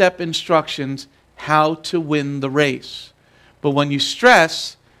step-by-step instructions how to win the race. But when you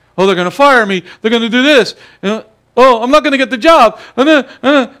stress, oh, they're going to fire me, they're going to do this, oh, I'm not going to get the job, I'm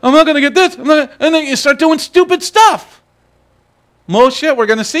not going to get this, and then you start doing stupid stuff. Moshe, we're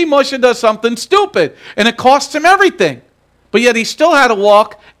going to see Moshe does something stupid, and it costs him everything. But yet he still had to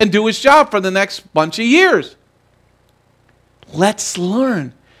walk and do his job for the next bunch of years. Let's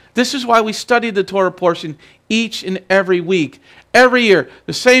learn. This is why we study the Torah portion each and every week. Every year,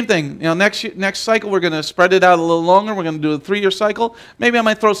 the same thing. Next cycle, we're going to spread it out a little longer. We're going to do a 3-year cycle. Maybe I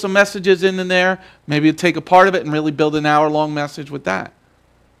might throw some messages in there. Maybe take a part of it and really build an hour-long message with that.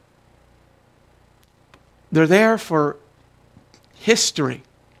 They're there for history.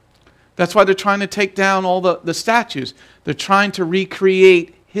 That's why they're trying to take down all the statues. They're trying to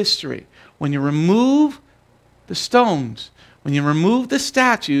recreate history. When you remove the stones, when you remove the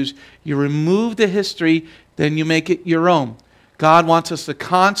statues, you remove the history, then you make it your own. God wants us to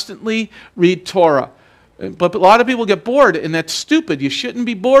constantly read Torah. But a lot of people get bored, and that's stupid. You shouldn't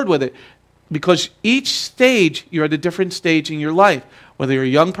be bored with it. Because each stage, you're at a different stage in your life. Whether you're a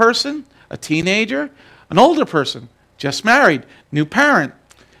young person, a teenager, an older person, just married, new parent.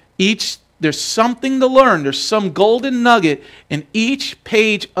 There's something to learn. There's some golden nugget in each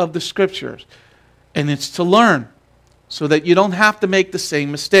page of the Scriptures. And it's to learn, so that you don't have to make the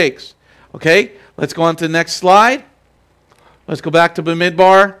same mistakes. Okay? Let's go on to the next slide. Let's go back to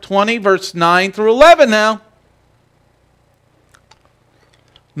Bamidbar 20, verse 9 through 11 now.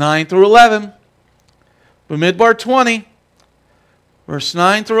 9 through 11. Bamidbar 20, verse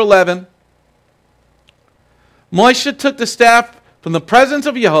 9 through 11. Moshe took the staff from the presence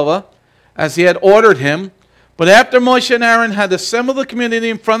of Yehovah, as he had ordered him. But after Moshe and Aaron had assembled the community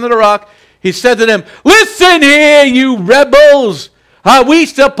in front of the rock, he said to them, "Listen here, you rebels! Are we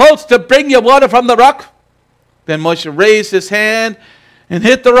supposed to bring you water from the rock?" Then Moshe raised his hand and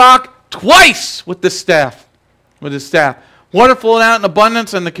hit the rock twice with his staff. Water flowed out in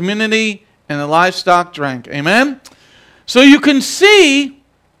abundance, and the community and the livestock drank. Amen? So you can see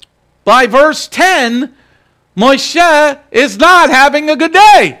by verse 10, Moshe is not having a good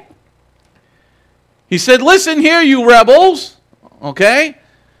day. He said, "Listen here, you rebels." Okay?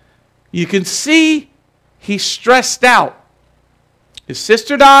 You can see he's stressed out. His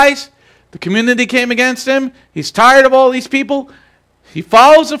sister dies. The community came against him. He's tired of all these people. He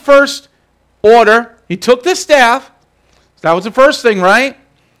follows the first order. He took the staff. That was the first thing, right?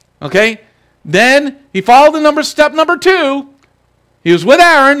 Okay? Then he followed step number 2. He was with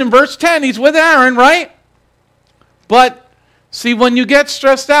Aaron. In verse 10, he's with Aaron, right? But, see, when you get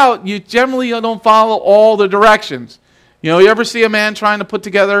stressed out, you generally don't follow all the directions. You ever see a man trying to put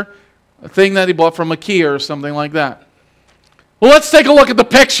together a thing that he bought from IKEA or something like that? Well, let's take a look at the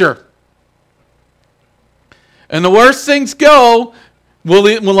picture. And the worst things go,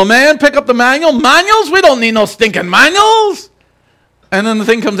 Will a man pick up the manual? Manuals? We don't need no stinking manuals. And then the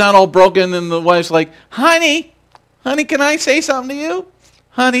thing comes out all broken, and the wife's like, honey, can I say something to you?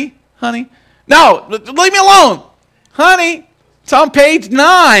 Honey. No, leave me alone. Honey, it's on page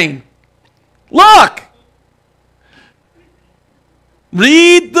 9. Look.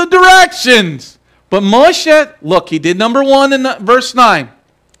 Read the directions. But Moshe, look, he did number 1 in verse 9.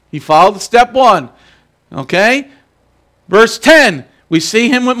 He followed step 1. Okay? Verse 10, we see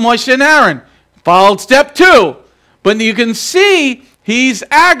him with Moshe and Aaron. Followed step 2. But you can see he's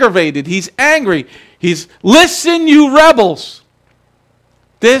aggravated. He's angry. He's, listen, you rebels.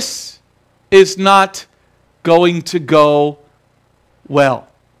 This is not going to go well.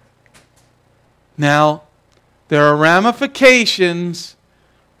 Now, there are ramifications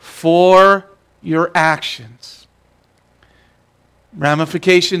for your actions.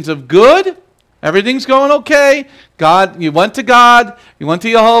 Ramifications of good. Everything's going okay. God, you went to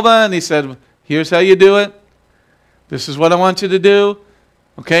Yehovah, and he said, here's how you do it. This is what I want you to do.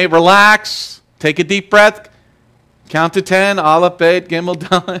 Okay, relax. Take a deep breath. Count to 10. Aleph, Bet, Gimel,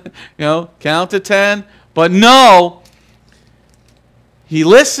 Dalet. Count to 10. But no, he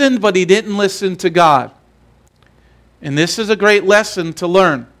listened, but he didn't listen to God. And this is a great lesson to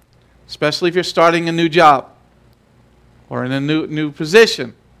learn, especially if you're starting a new job, or in a new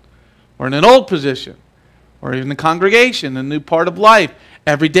position, or in an old position, or in the congregation, a new part of life,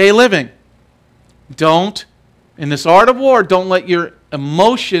 everyday living. Don't, in this art of war, don't let your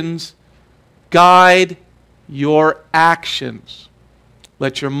emotions guide your actions.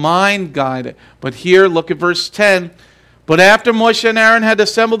 Let your mind guide it. But here, look at verse 10. But after Moshe and Aaron had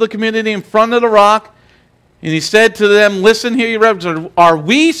assembled the community in front of the rock, and he said to them, listen here, you rebels, are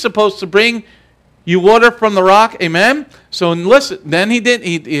we supposed to bring you water from the rock? Amen? So listen, then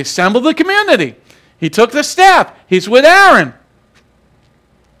he assembled the community. He took the staff. He's with Aaron.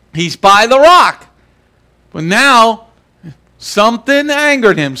 He's by the rock. But now, something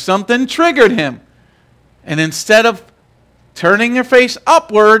angered him. Something triggered him. And instead of turning your face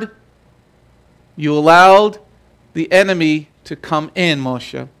upward, you allowed the enemy to come in,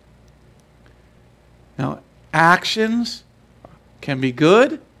 Moshe. Now, actions can be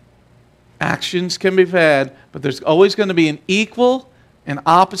good, actions can be bad, but there's always going to be an equal and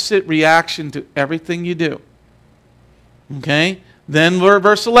opposite reaction to everything you do. Okay? Then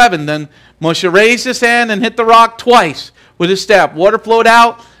verse 11, then Moshe raised his hand and hit the rock twice with his staff. Water flowed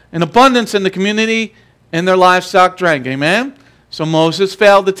out in abundance, in the community and their livestock drank. Amen? So Moses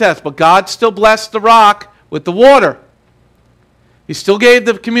failed the test, but God still blessed the rock with the water. He still gave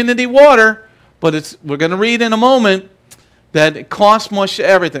the community water, but we're going to read in a moment that it cost Moshe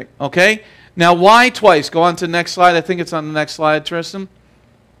everything. Okay? Now, why twice? Go on to the next slide. I think it's on the next slide, Tristan.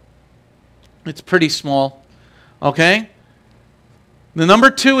 It's pretty small. Okay? The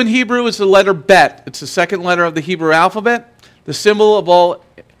number 2 in Hebrew is the letter Bet. It's the second letter of the Hebrew alphabet, the symbol of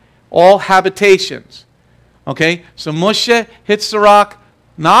all habitations. Okay? So Moshe hits the rock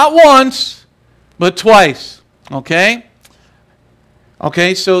not once, but twice. Okay?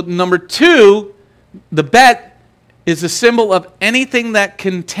 Okay, so number 2, the Bet is a symbol of anything that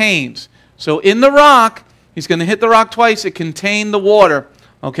contains. So in the rock, he's going to hit the rock twice. It contained the water.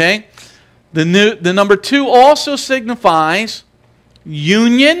 Okay? The number 2 also signifies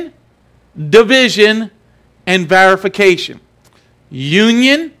union, division, and verification.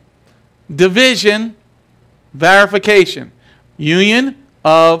 Union, division, verification. Union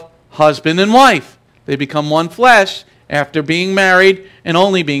of husband and wife. They become one flesh after being married and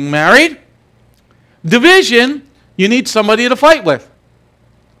only being married. Division, you need somebody to fight with.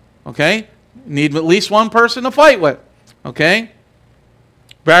 Okay? You need at least one person to fight with. Okay?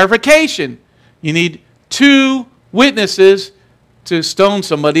 Verification, you need 2 witnesses to stone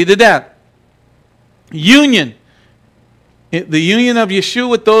somebody to death. Union, the union of Yeshua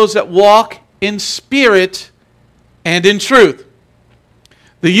with those that walk in spirit and in truth.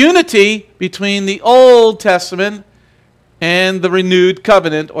 The unity between the Old Testament and the renewed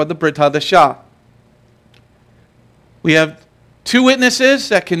covenant, or the Brit Hadashah. We have 2 witnesses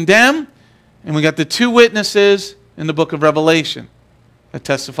that condemn, and we got the 2 witnesses in the book of Revelation that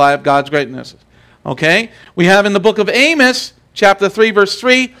testify of God's greatness. Okay? We have in the book of Amos, chapter 3, verse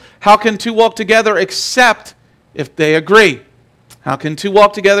 3, how can 2 walk together except if they agree? How can 2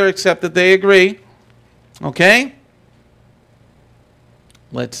 walk together except that they agree? Okay?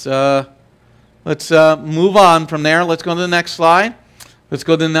 Let's move on from there. Let's go to the next slide. Let's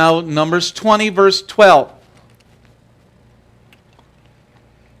go to now Numbers 20, verse 12.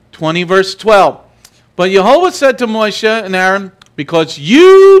 20, verse 12. But Yehovah said to Moshe and Aaron, because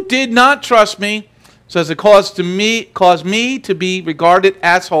you did not trust me, so as it caused me to be regarded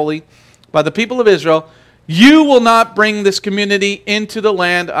as holy by the people of Israel, you will not bring this community into the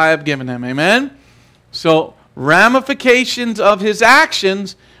land I have given them. Amen? So ramifications of his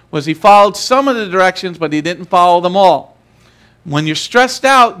actions was he followed some of the directions, but he didn't follow them all. When you're stressed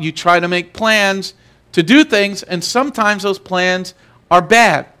out, you try to make plans to do things, and sometimes those plans are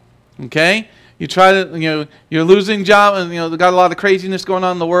bad. Okay? You try to, you're losing job, and there's got a lot of craziness going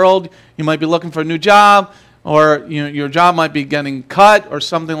on in the world. You might be looking for a new job, or your job might be getting cut, or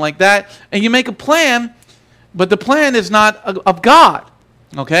something like that. And you make a plan, but the plan is not of God.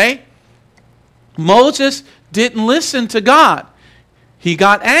 Okay? Moses didn't listen to God. He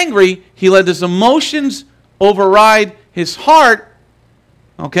got angry. He let his emotions override his heart.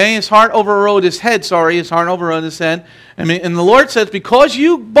 Okay, his heart overrode his head. His heart overrode his head. And the Lord says, because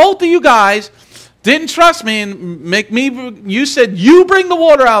both of you guys didn't trust me and you said you bring the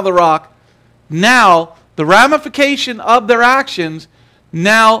water out of the rock. Now the ramification of their actions.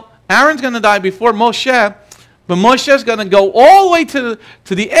 Now Aaron's going to die before Moshe, but Moshe's going to go all the way to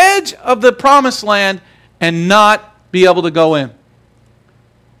the edge of the promised land and not be able to go in.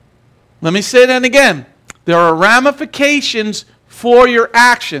 Let me say that again. There are ramifications for your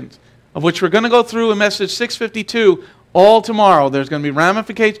actions, of which we're going to go through in message 652 all tomorrow. There's going to be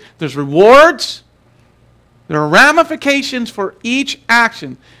ramifications. There's rewards. There are ramifications for each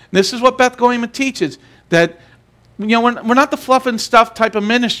action. This is what Beth Goyima teaches, that we're not the fluff and stuff type of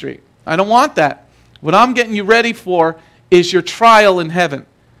ministry. I don't want that. What I'm getting you ready for is your trial in heaven,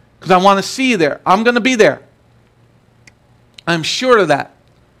 because I want to see you there. I'm going to be there. I'm sure of that.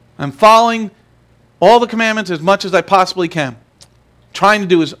 I'm following all the commandments as much as I possibly can, trying to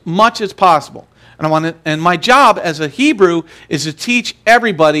do as much as possible. And my job as a Hebrew is to teach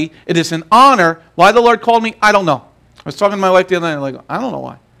everybody. It is an honor. Why the Lord called me, I don't know. I was talking to my wife the other night, I don't know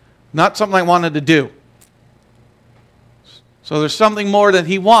why. Not something I wanted to do. So there's something more that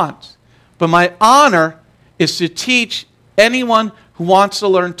He wants. But my honor is to teach anyone who wants to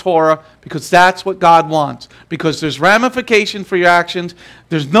learn Torah, because that's what God wants. Because there's ramification for your actions.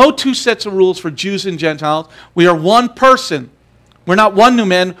 There's no two sets of rules for Jews and Gentiles. We are one person. We're not one new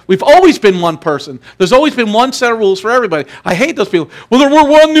man. We've always been one person. There's always been one set of rules for everybody. I hate those people. Well, we're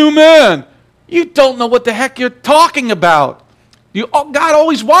one new man. You don't know what the heck you're talking about. God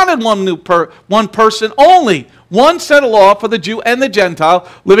always wanted one person only. One set of law for the Jew and the Gentile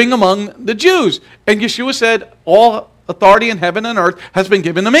living among the Jews. And Yeshua said, all authority in heaven and earth has been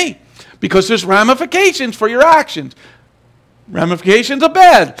given to me. Because there's ramifications for your actions. Ramifications are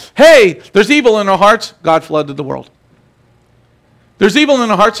bad. Hey, there's evil in our hearts. God flooded the world. There's evil in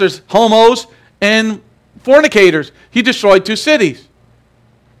our hearts. There's homos and fornicators. He destroyed 2 cities.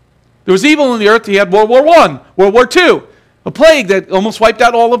 There was evil in the earth. He had World War I, World War II, a plague that almost wiped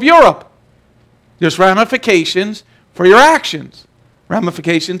out all of Europe. There's ramifications for your actions.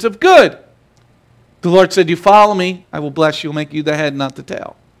 Ramifications of good. The Lord said, you follow me, I will bless you, make you the head, not the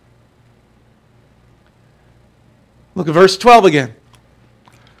tail. Look at verse 12 again.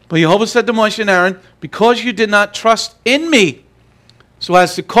 But Yehovah said to Moshe and Aaron, because you did not trust in me, so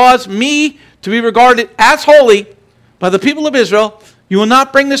as to cause me to be regarded as holy by the people of Israel, you will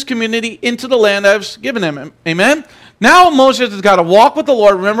not bring this community into the land I have given them. Amen? Now Moses has got to walk with the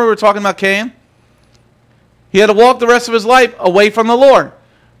Lord. Remember we were talking about Cain? He had to walk the rest of his life away from the Lord.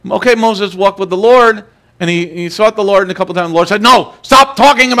 Okay, Moses walked with the Lord, and he sought the Lord, and a couple times the Lord said, no, stop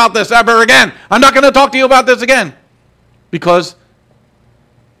talking about this ever again. I'm not going to talk to you about this again. Because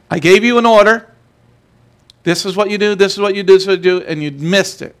I gave you an order. This is what you do, this is what you do, this is what you do, and you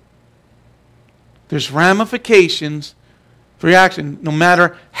missed it. There's ramifications for your action, no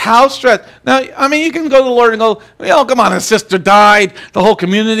matter how stressed. Now, you can go to the Lord and go, come on, his sister died. The whole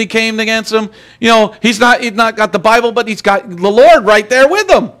community came against him. He's not got the Bible, but he's got the Lord right there with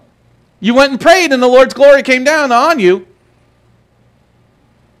him. You went and prayed, and the Lord's glory came down on you.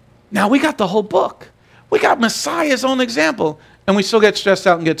 Now, we got the whole book. We got Messiah's own example, and we still get stressed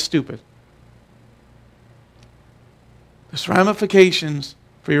out and get stupid. There's ramifications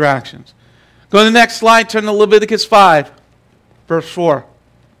for your actions. Go to the next slide, turn to Leviticus 5. Verse 4.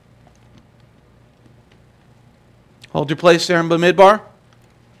 Hold your place there in Bamidbar.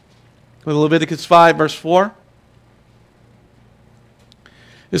 Go to Leviticus 5, verse 4.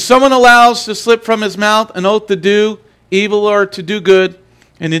 If someone allows to slip from his mouth an oath to do evil or to do good,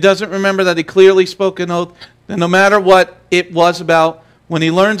 and he doesn't remember that he clearly spoke an oath, then no matter what it was about, when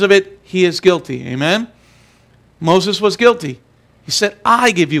he learns of it, he is guilty. Amen? Moses was guilty. He said,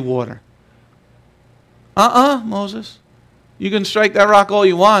 I give you water. Moses. You can strike that rock all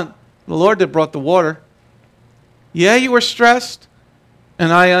you want. The Lord that brought the water. Yeah, you were stressed,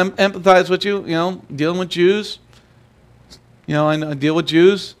 And I empathize with you, dealing with Jews. I deal with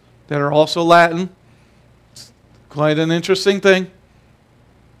Jews that are also Latin. It's quite an interesting thing.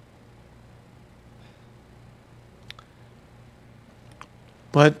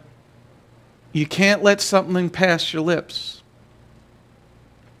 But you can't let something pass your lips.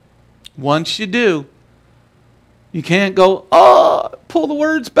 Once you do, you can't go, pull the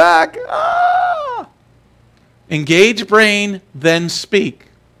words back. Engage brain, then speak.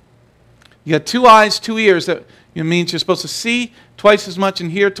 You got 2 eyes, 2 ears. That means you're supposed to see twice as much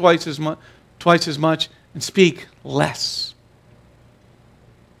and hear twice as much and speak less.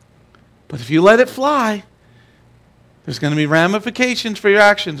 But if you let it fly, there's going to be ramifications for your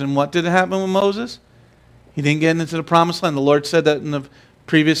actions. And what did happen with Moses? He didn't get into the promised land. The Lord said that in the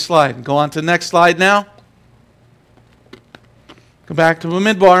previous slide. Go on to the next slide now. Go back to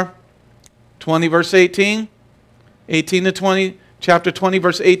Bamidbar, 20 verse 18. 18 to 20, chapter 20,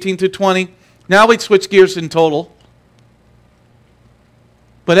 verse 18 to 20. Now we switch gears in total.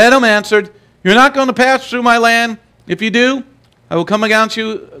 But Edom answered, "You're not going to pass through my land. If you do, I will come against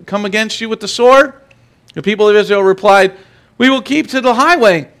you with the sword." The people of Israel replied, "We will keep to the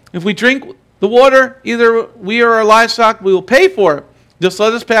highway. If we drink the water, either we or our livestock, we will pay for it. Just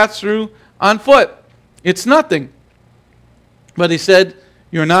let us pass through on foot. It's nothing." But he said,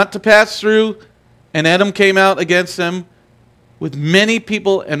 "You're not to pass through." And Edom came out against them with many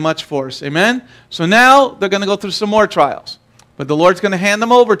people and much force. Amen? So now they're going to go through some more trials. But the Lord's going to hand them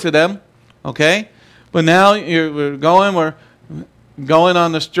over to them. Okay? But now we're going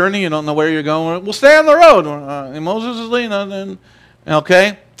on this journey. You don't know where you're going. We'll stay on the road. And Moses is leading.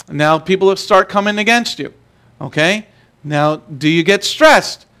 Okay? Now people start coming against you. Okay? Now, do you get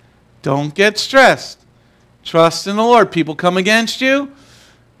stressed? Don't get stressed. Trust in the Lord. People come against you.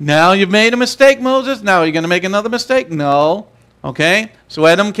 Now you've made a mistake, Moses. Now you're going to make another mistake? No. Okay? So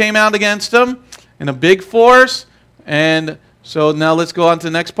Edom came out against them in a big force. And so now let's go on to the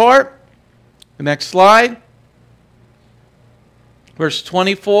next part. The next slide. Verse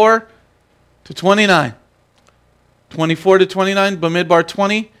 24 to 29. 24 to 29, Bamidbar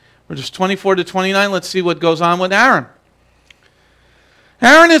 20. Verses 24 to 29. Let's see what goes on with Aharon.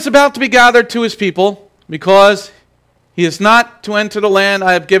 Aharon is about to be gathered to his people because he is not to enter the land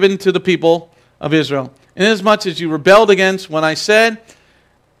I have given to the people of Israel. Inasmuch as you rebelled against when I said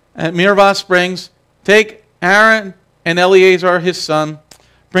at Meribah Springs, take Aharon and Eleazar his son,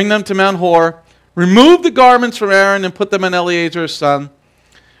 bring them to Mount Hor, remove the garments from Aharon and put them on Eleazar his son.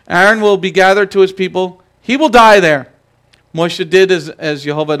 Aharon will be gathered to his people. He will die there. Moshe did as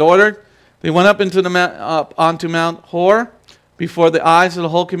Yehovah had ordered. They went up onto Mount Hor before the eyes of the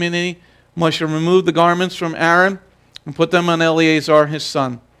whole community. Moshe removed the garments from Aharon and put them on Eleazar his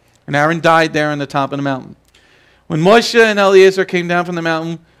son. And Aharon died there on the top of the mountain. When Moshe and Eleazar came down from the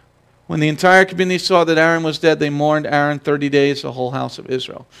mountain, when the entire community saw that Aharon was dead, they mourned Aharon 30 days, the whole house of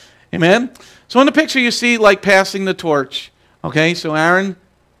Israel. Amen? So in the picture you see like passing the torch. Okay, so Aharon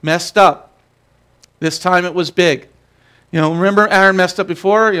messed up. This time it was big. Remember Aharon messed up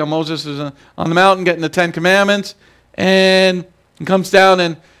before? Moses is on the mountain getting the 10 Commandments, and he comes down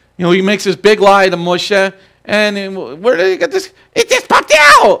and he makes this big lie to Moshe. And where did he get this? It just popped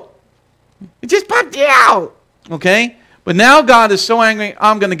out. It just popped out. Okay? But now God is so angry,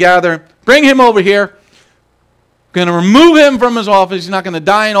 I'm going to bring him over here. We're going to remove him from his office. He's not going to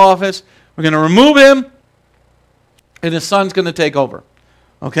die in office. We're going to remove him, and his son's going to take over.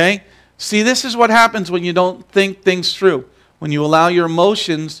 Okay? See, this is what happens when you don't think things through. When you allow your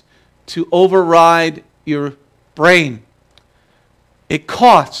emotions to override your brain. It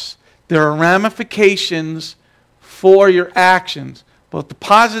costs. There are ramifications for your actions, both the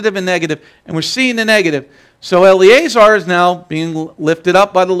positive and negative. And we're seeing the negative. So Eleazar is now being lifted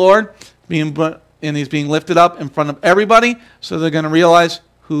up by the Lord, and he's being lifted up in front of everybody, so they're going to realize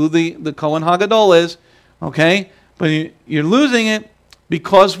who the Kohen Hagadol is. Okay? But you're losing it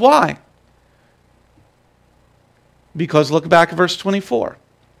because why? Because look back at verse 24.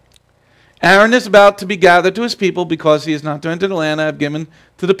 Aharon is about to be gathered to his people because he is not to enter the land I have given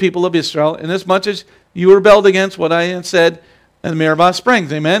to the people of Israel, inasmuch as you rebelled against what I had said at Meribah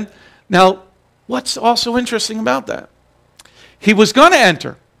Springs. Amen? Now, what's also interesting about that? He was going to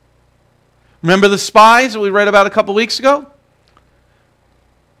enter. Remember the spies that we read about a couple weeks ago?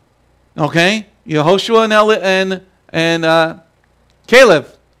 Okay? Yehoshua and Caleb.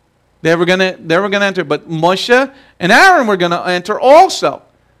 They were going to enter. But Moshe and Aharon were going to enter also.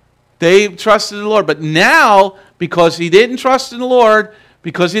 They trusted the Lord. But now, because he didn't trust in the Lord,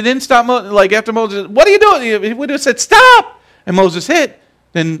 because he didn't stop, like after Moses, what are you doing? He would have said, stop! And Moses hit.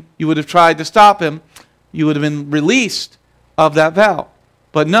 Then you would have tried to stop him. You would have been released of that vow.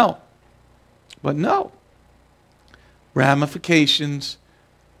 But no. But no. Ramifications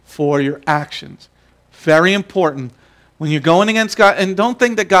for your actions. Very important. When you're going against God, and don't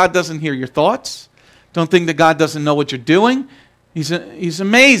think that God doesn't hear your thoughts. Don't think that God doesn't know what you're doing. He's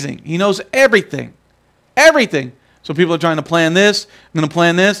amazing. He knows everything. Everything. So people are trying to plan this, I'm going to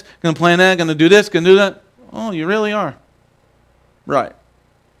plan this, going to plan that, going to do this, going to do that. Oh, you really are. Right.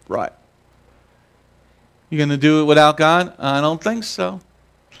 Right. You going to do it without God? I don't think so.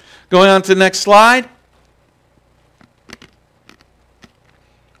 Going on to the next slide.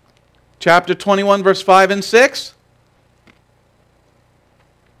 Chapter 21, verse 5 and 6.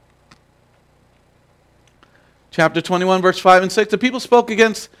 Chapter 21, verse 5 and 6. The people spoke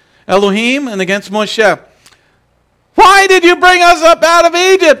against Elohim and against Moshe. Why did you bring us up out of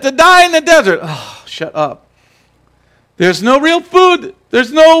Egypt to die in the desert? Oh, shut up. There's no real food.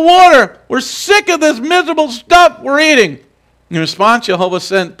 There's no water. We're sick of this miserable stuff we're eating. In response, Yehovah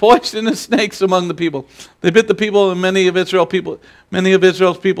sent poisonous snakes among the people. They bit the people, and many of Israel's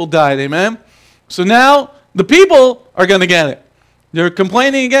people died. Amen? So now the people are going to get it. They're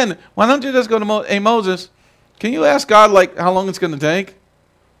complaining again. Why don't you just go to hey, Moses, can you ask God like how long it's going to take?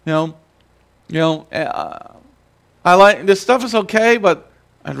 I like this stuff is okay, but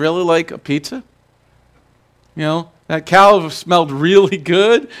I'd really like a pizza. That cow smelled really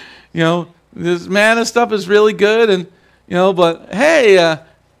good. This manna stuff is really good, and but hey,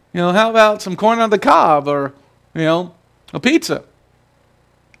 how about some corn on the cob or a pizza?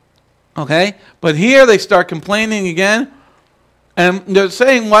 Okay, but here they start complaining again, and they're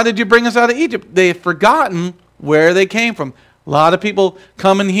saying, "Why did you bring us out of Egypt?" They've forgotten where they came from. A lot of people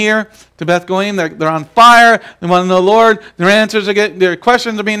coming here to Beth Goyim, they're on fire. They want to know the Lord. Their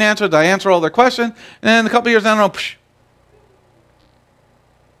questions are being answered. I answer all their questions, and then a couple of years down the road, psh,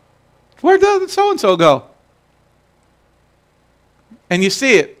 where did so and so go? And you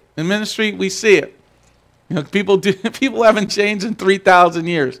see it in ministry. We see it. People haven't changed in 3,000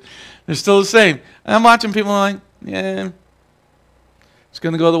 years. They're still the same. And I'm watching people like, yeah, it's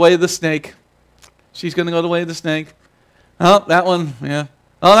going to go the way of the snake. She's going to go the way of the snake. Oh, that one, yeah.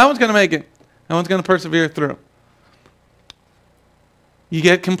 Oh, that one's going to make it. That one's going to persevere through. You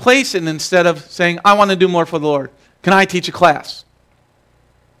get complacent instead of saying, I want to do more for the Lord. Can I teach a class?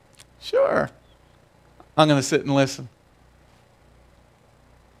 Sure. I'm going to sit and listen.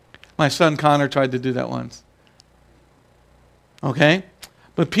 My son Connor tried to do that once. Okay?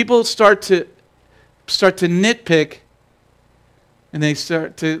 But people start to nitpick, and they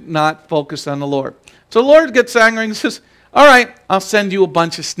start to not focus on the Lord. So the Lord gets angry and says, all right, I'll send you a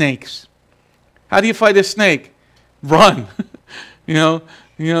bunch of snakes. How do you fight a snake? Run. Nah,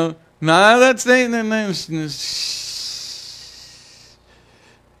 that snake.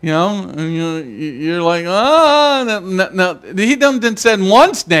 You're like, no. He didn't send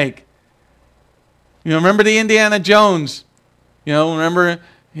one snake. Remember the Indiana Jones? Remember,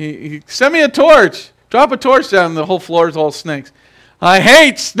 he sent me a torch. Drop a torch down, and the whole floor is all snakes. I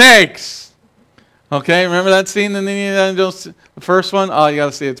hate snakes. Okay, remember that scene in Indiana Jones, the first one? Oh, you got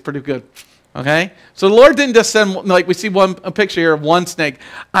to see it. It's pretty good. Okay? So the Lord didn't just send, like we see a picture here of one snake.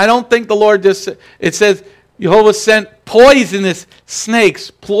 I don't think the Lord just, it says Yehovah sent poisonous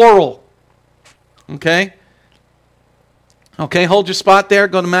snakes, plural. Okay? Okay, hold your spot there.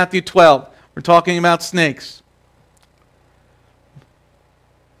 Go to Matthew 12. We're talking about snakes.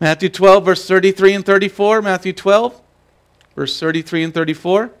 Matthew 12, verse 33 and 34. Matthew 12, verse 33 and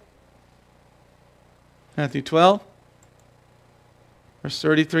 34. Matthew 12, verse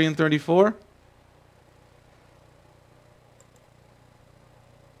 33 and 34.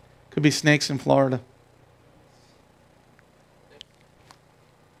 Could be snakes in Florida.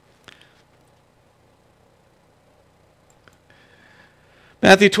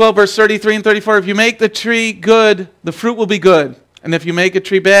 Matthew 12, verse 33 and 34. If you make the tree good, the fruit will be good. And if you make a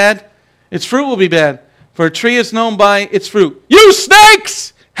tree bad, its fruit will be bad. For a tree is known by its fruit. You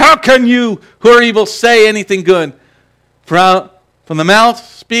snakes! How can you, who are evil, say anything good? For from the mouth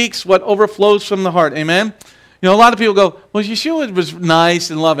speaks what overflows from the heart. Amen? A lot of people go, well, Yeshua was nice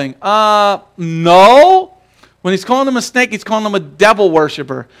and loving. No. When he's calling them a snake, he's calling them a devil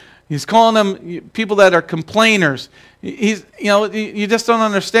worshiper. He's calling them people that are complainers. You just don't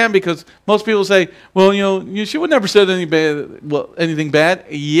understand, because most people say, well, Yeshua never said anything bad.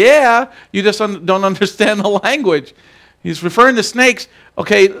 Yeah, you just don't understand the language. He's referring to snakes.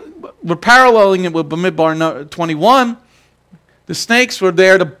 Okay, we're paralleling it with Bamidbar 21. The snakes were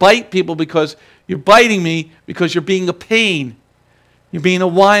there to bite people because you're biting me because you're being a pain. You're being a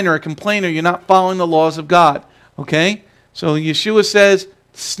whiner, a complainer. You're not following the laws of God. Okay? So Yeshua says,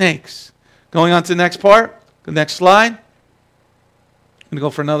 snakes. Going on to the next part, the next slide. going to go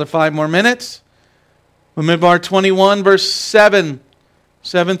for another 5 more minutes. Bamidbar 21, verse 7.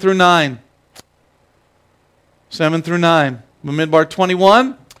 7 through 9. 7 through 9. Bamidbar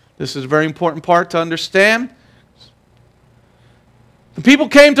 21. This is a very important part to understand. The people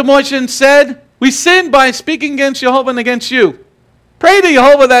came to Moshe and said, we sinned by speaking against Yehovah and against you. Pray to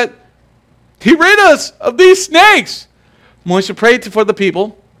Yehovah that he rid us of these snakes. Moshe prayed for the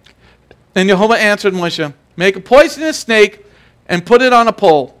people, and Yehovah answered Moshe, make a poisonous snake and put it on a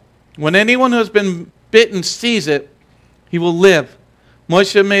pole. When anyone who has been bitten sees it, he will live.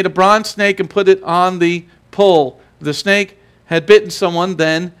 Moshe made a bronze snake and put it on the pole. The snake had bitten someone.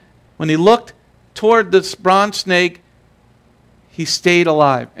 Then, when he looked toward this bronze snake, he stayed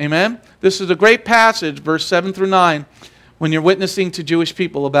alive. Amen? This is a great passage, verse 7 through 9, when you're witnessing to Jewish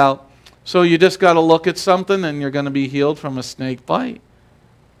people about, so you just got to look at something and you're going to be healed from a snake bite.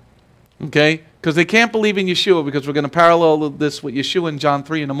 Okay? Because they can't believe in Yeshua, because we're going to parallel this with Yeshua in John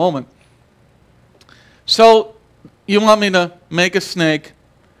 3 in a moment. So, you want me to make a snake,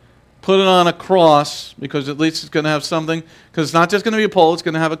 put it on a cross, because at least it's going to have something, because it's not just going to be a pole, it's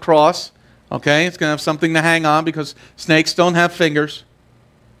going to have a cross. Okay, it's going to have something to hang on, because snakes don't have fingers.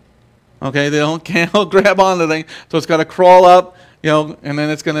 Okay, they can't grab onto things, so it's got to crawl up, and then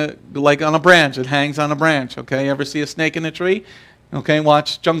it's going to, like on a branch, it hangs on a branch. Okay, ever see a snake in a tree? Okay,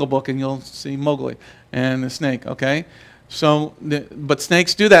 watch Jungle Book and you'll see Mowgli and the snake. Okay, so but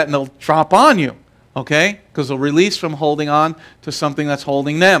snakes do that and they'll drop on you. Okay, because they'll release from holding on to something that's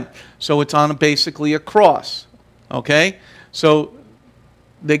holding them. So it's on basically a cross. Okay, so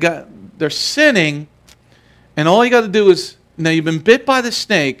they're sinning, and all you got to do is, now you've been bit by the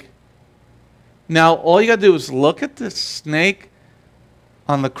snake. Now all you got to do is look at the snake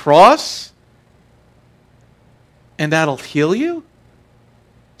on the cross, and that'll heal you?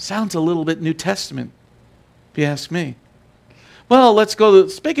 Sounds a little bit New Testament, if you ask me. Well, let's go to,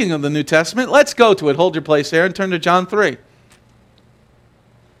 speaking of the New Testament, let's go to it. Hold your place there and turn to John 3.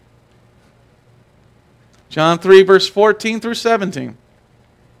 John 3, verse 14 through 17.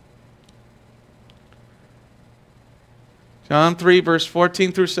 John 3, verse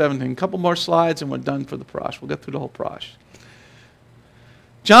 14 through 17. A couple more slides and we're done for the parsh. We'll get through the whole parsh.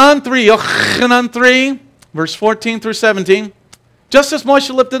 John 3, Yochanan 3, verse 14 through 17. Just as Moshe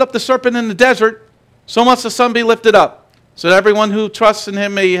lifted up the serpent in the desert, so must the Son be lifted up, so that everyone who trusts in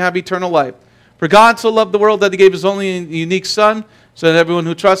him may have eternal life. For God so loved the world that he gave his only unique Son, so that everyone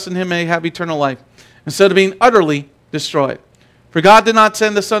who trusts in him may have eternal life, instead of being utterly destroyed. For God did not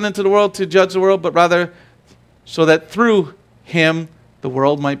send the Son into the world to judge the world, but rather so that through him the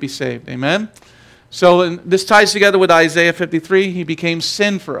world might be saved. Amen? So this ties together with Isaiah 53. He became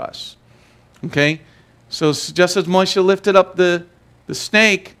sin for us. Okay? So just as Moshe lifted up the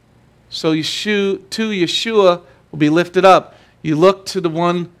snake, so Yeshua will be lifted up. You look to the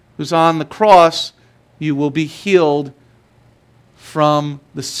one who's on the cross, you will be healed from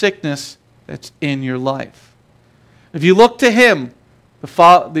the sickness that's in your life. If you look to him,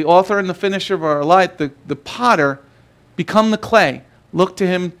 the author and the finisher of our life, the potter, become the clay. Look to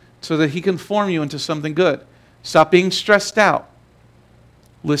him so that he can form you into something good. Stop being stressed out.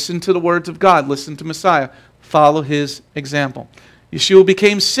 Listen to the words of God. Listen to Messiah. Follow his example. Yeshua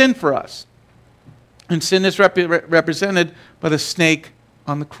became sin for us. And sin is represented by the snake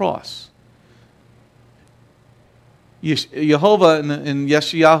on the cross. Yehovah in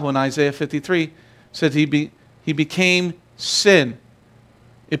Yeshayahu in Isaiah 53 said he became sin.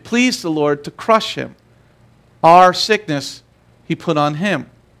 It pleased the Lord to crush him. Our sickness he put on him.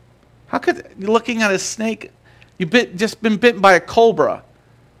 How could, looking at a snake, you've just been bitten by a cobra,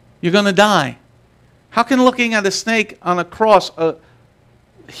 you're going to die. How can looking at a snake on a cross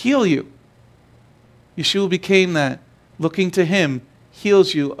heal you? Yeshua became that. Looking to him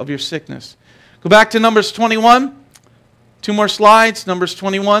heals you of your sickness. Go back to Numbers 21. 2 more slides. Numbers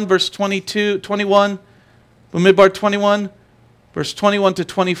 21, verse 21. Bamidbar 21, verse 21 to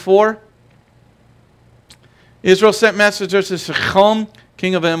 24. Israel sent messengers to Sihon,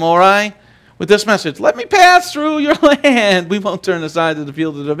 king of Amorite, with this message: let me pass through your land. We won't turn aside to the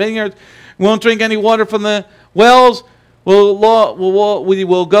fields of the vineyards. We won't drink any water from the wells. We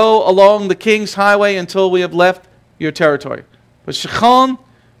will go along the king's highway until we have left your territory. But Sihon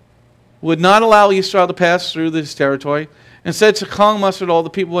would not allow Israel to pass through this territory. Instead, Sihon mustered all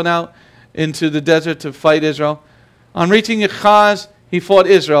the people, went out into the desert to fight Israel. On reaching Yachaz, he fought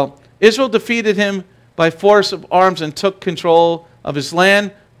Israel. Israel defeated him by force of arms and took control of his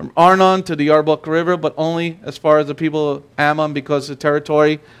land from Arnon to the Yarbuk River, but only as far as the people of Ammon, because the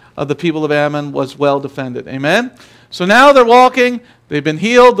territory of the people of Ammon was well defended. Amen? So now they're walking. They've been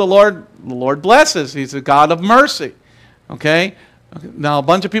healed. The Lord blesses. He's a God of mercy. Okay? Okay. Now, a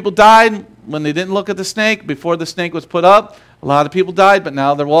bunch of people died when they didn't look at the snake. Before the snake was put up, a lot of people died, but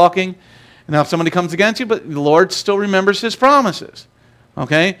now they're walking. And now if somebody comes against you, but the Lord still remembers his promises.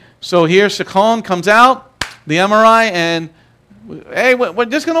 Okay? So here, Shechem comes out, the Amorite, and, hey, we're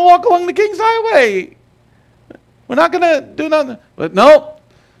just going to walk along the king's highway. We're not going to do nothing. But no.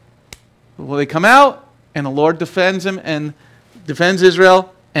 Well, they come out, and the Lord defends him and defends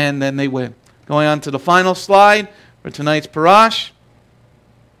Israel, and then they win. Going on to the final slide for tonight's Parash.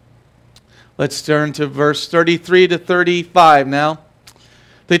 Let's turn to verse 33 to 35 now.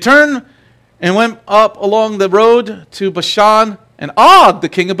 They turned and went up along the road to Bashan, and Og, the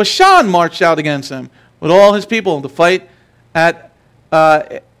king of Bashan, marched out against them with all his people to fight at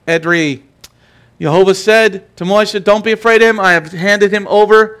Edrei. Yehovah said to Moshe, don't be afraid of him. I have handed him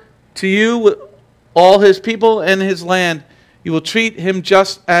over to you with all his people and his land. You will treat him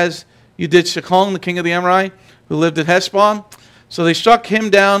just as you did Shechem, the king of the Amorite, who lived at Heshbon. So they struck him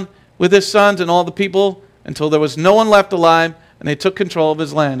down with his sons and all the people until there was no one left alive, and they took control of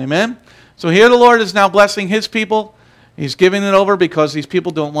his land. Amen? So here the Lord is now blessing his people. He's giving it over because these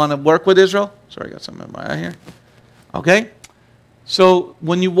people don't want to work with Israel. Sorry, I got something in my eye here. Okay? So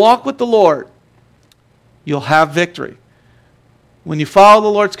when you walk with the Lord, you'll have victory. When you follow the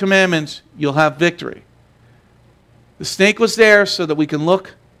Lord's commandments, you'll have victory. The snake was there so that we can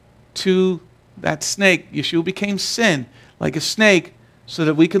look to that snake. Yeshua became sin like a snake so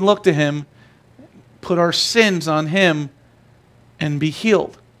that we can look to him, put our sins on him, and be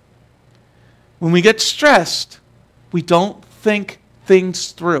healed. When we get stressed, we don't think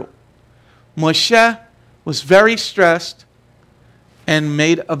things through. Moshe was very stressed and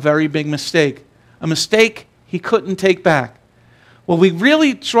made a very big mistake. A mistake he couldn't take back. What we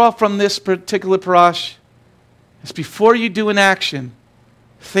really draw from this particular parash is before you do an action,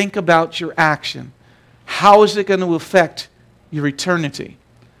 think about your action. How is it going to affect your eternity?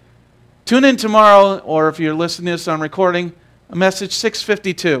 Tune in tomorrow, or if you're listening to this on recording, a message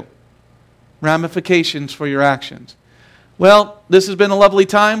 652, ramifications for your actions. Well, this has been a lovely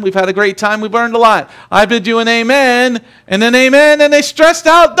time. We've had a great time. We've learned a lot. I bid you an amen, and an amen, and they stressed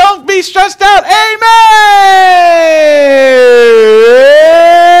out. Don't be stressed out. Amen!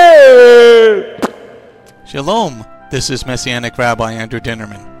 Shalom. This is Messianic Rabbi Andrew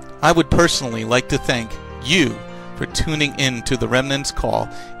Dinnerman. I would personally like to thank you for tuning in to the Remnant's Call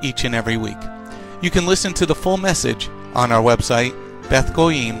each and every week. You can listen to the full message on our website,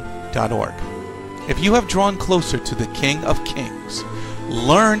 bethgoyim.org. If you have drawn closer to the King of Kings,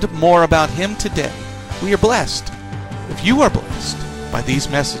 learned more about him today, we are blessed. If you are blessed by these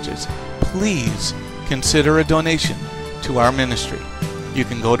messages, please consider a donation to our ministry. You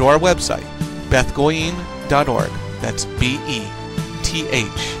can go to our website, bethgoyim.org. That's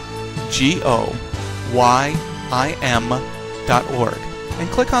BETHGOYIM.org, and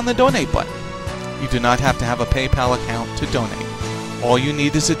click on the donate button. You do not have to have a PayPal account to donate. All you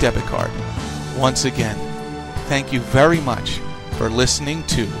need is a debit card. Once again, thank you very much for listening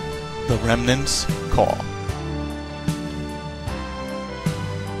to The Remnant's Call.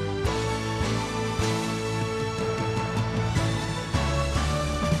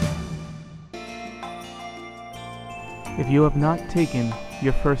 If you have not taken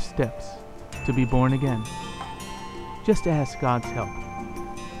your first steps to be born again, just ask God's help.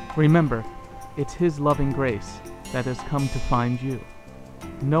 Remember, it's His loving grace that has come to find you.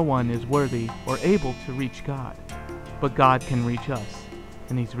 No one is worthy or able to reach God, but God can reach us,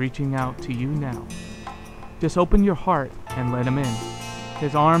 and He's reaching out to you now. Just open your heart and let Him in.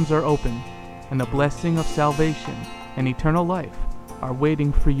 His arms are open, and the blessing of salvation and eternal life are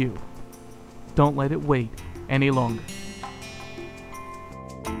waiting for you. Don't let it wait any longer.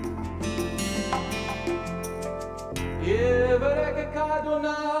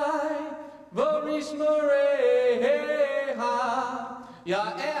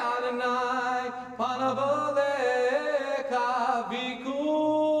 Ya Adonai, panavoleka,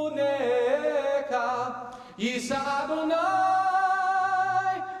 vikuneka, Yisa Adonai,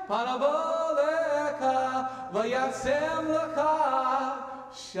 panavoleka, vayasem lecha,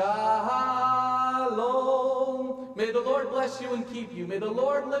 shalom. May the Lord bless you and keep you. May the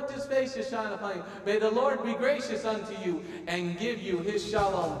Lord lift His face to shine upon you. May the Lord be gracious unto you and give you His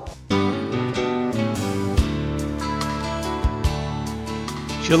shalom.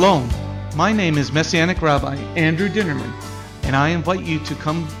 Shalom. My name is Messianic Rabbi Andrew Dinnerman, and I invite you to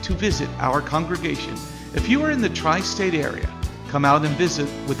come to visit our congregation. If you are in the tri-state area, come out and visit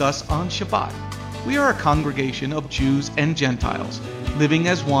with us on Shabbat. We are a congregation of Jews and Gentiles, living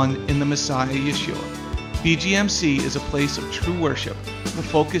as one in the Messiah Yeshua. BGMC is a place of true worship. The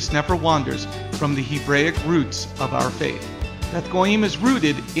focus never wanders from the Hebraic roots of our faith. Beth Goyim is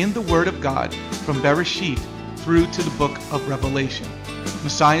rooted in the Word of God from Bereshit through to the book of Revelation.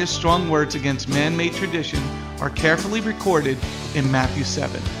 Messiah's strong words against man-made tradition are carefully recorded in Matthew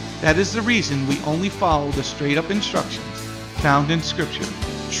 7. That is the reason we only follow the straight-up instructions found in Scripture,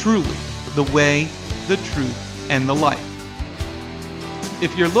 truly the way, the truth, and the life.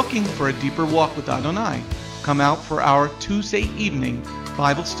 If you're looking for a deeper walk with Adonai, come out for our Tuesday evening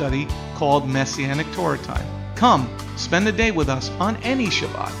Bible study called Messianic Torah Time. Come, spend the day with us on any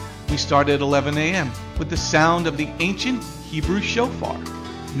Shabbat. We start at 11 a.m. with the sound of the ancient Hebrew shofar.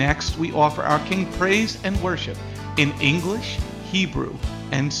 Next, we offer our King praise and worship in English, Hebrew,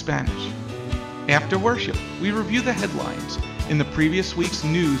 and Spanish. After worship, we review the headlines in the previous week's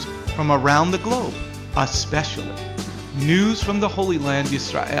news from around the globe, especially news from the Holy Land,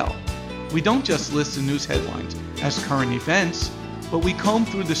 Israel. We don't just list the news headlines as current events, but we comb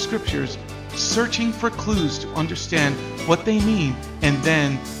through the scriptures, searching for clues to understand what they mean and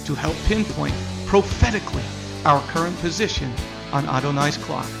then to help pinpoint prophetically our current position on Adonai's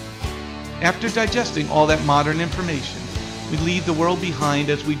clock. After digesting all that modern information, we leave the world behind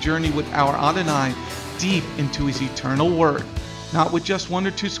as we journey with our Adonai deep into His eternal Word, not with just 1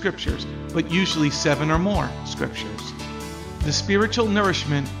 or 2 scriptures, but usually 7 or more scriptures. The spiritual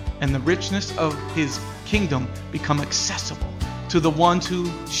nourishment and the richness of His kingdom become accessible to the ones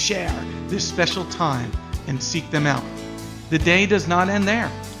who share this special time and seek them out. The day does not end there.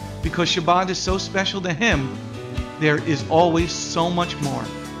 Because Shabbat is so special to Him, there is always so much more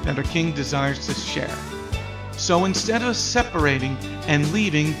that our King desires to share. So instead of separating and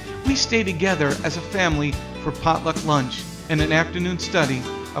leaving, we stay together as a family for potluck lunch and an afternoon study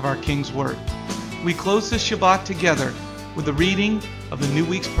of our King's Word. We close the Shabbat together with the reading of the new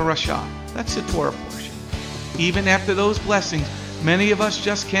week's parashah. That's the Torah portion. Even after those blessings, many of us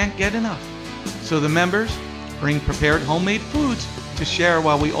just can't get enough. So the members bring prepared homemade foods to share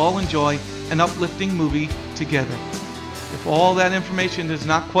while we all enjoy an uplifting movie together. If all that information is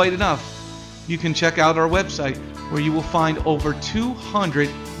not quite enough, you can check out our website where you will find over 200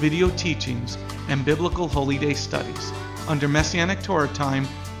 video teachings and biblical holy day studies. Under Messianic Torah Time,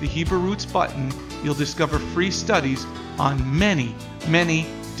 the Hebrew Roots button, you'll discover free studies on many, many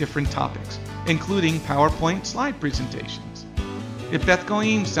different topics, including PowerPoint slide presentations. If Beth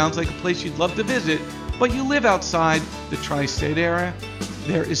Goyim sounds like a place you'd love to visit, but you live outside the tri-state area,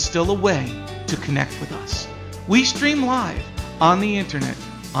 there is still a way to connect with us. We stream live on the internet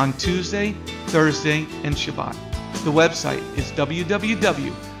on Tuesday, Thursday, and Shabbat. The website is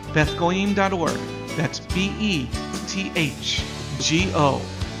www.bethgoyim.org. That's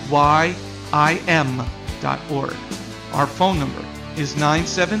BETHGOYIM.org. Our phone number is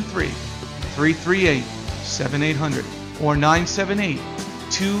 973-338-7800 or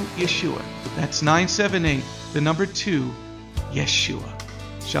 978-2-YESHUA. That's 978, the number 2, Yeshua.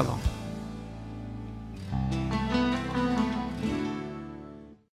 Shalom.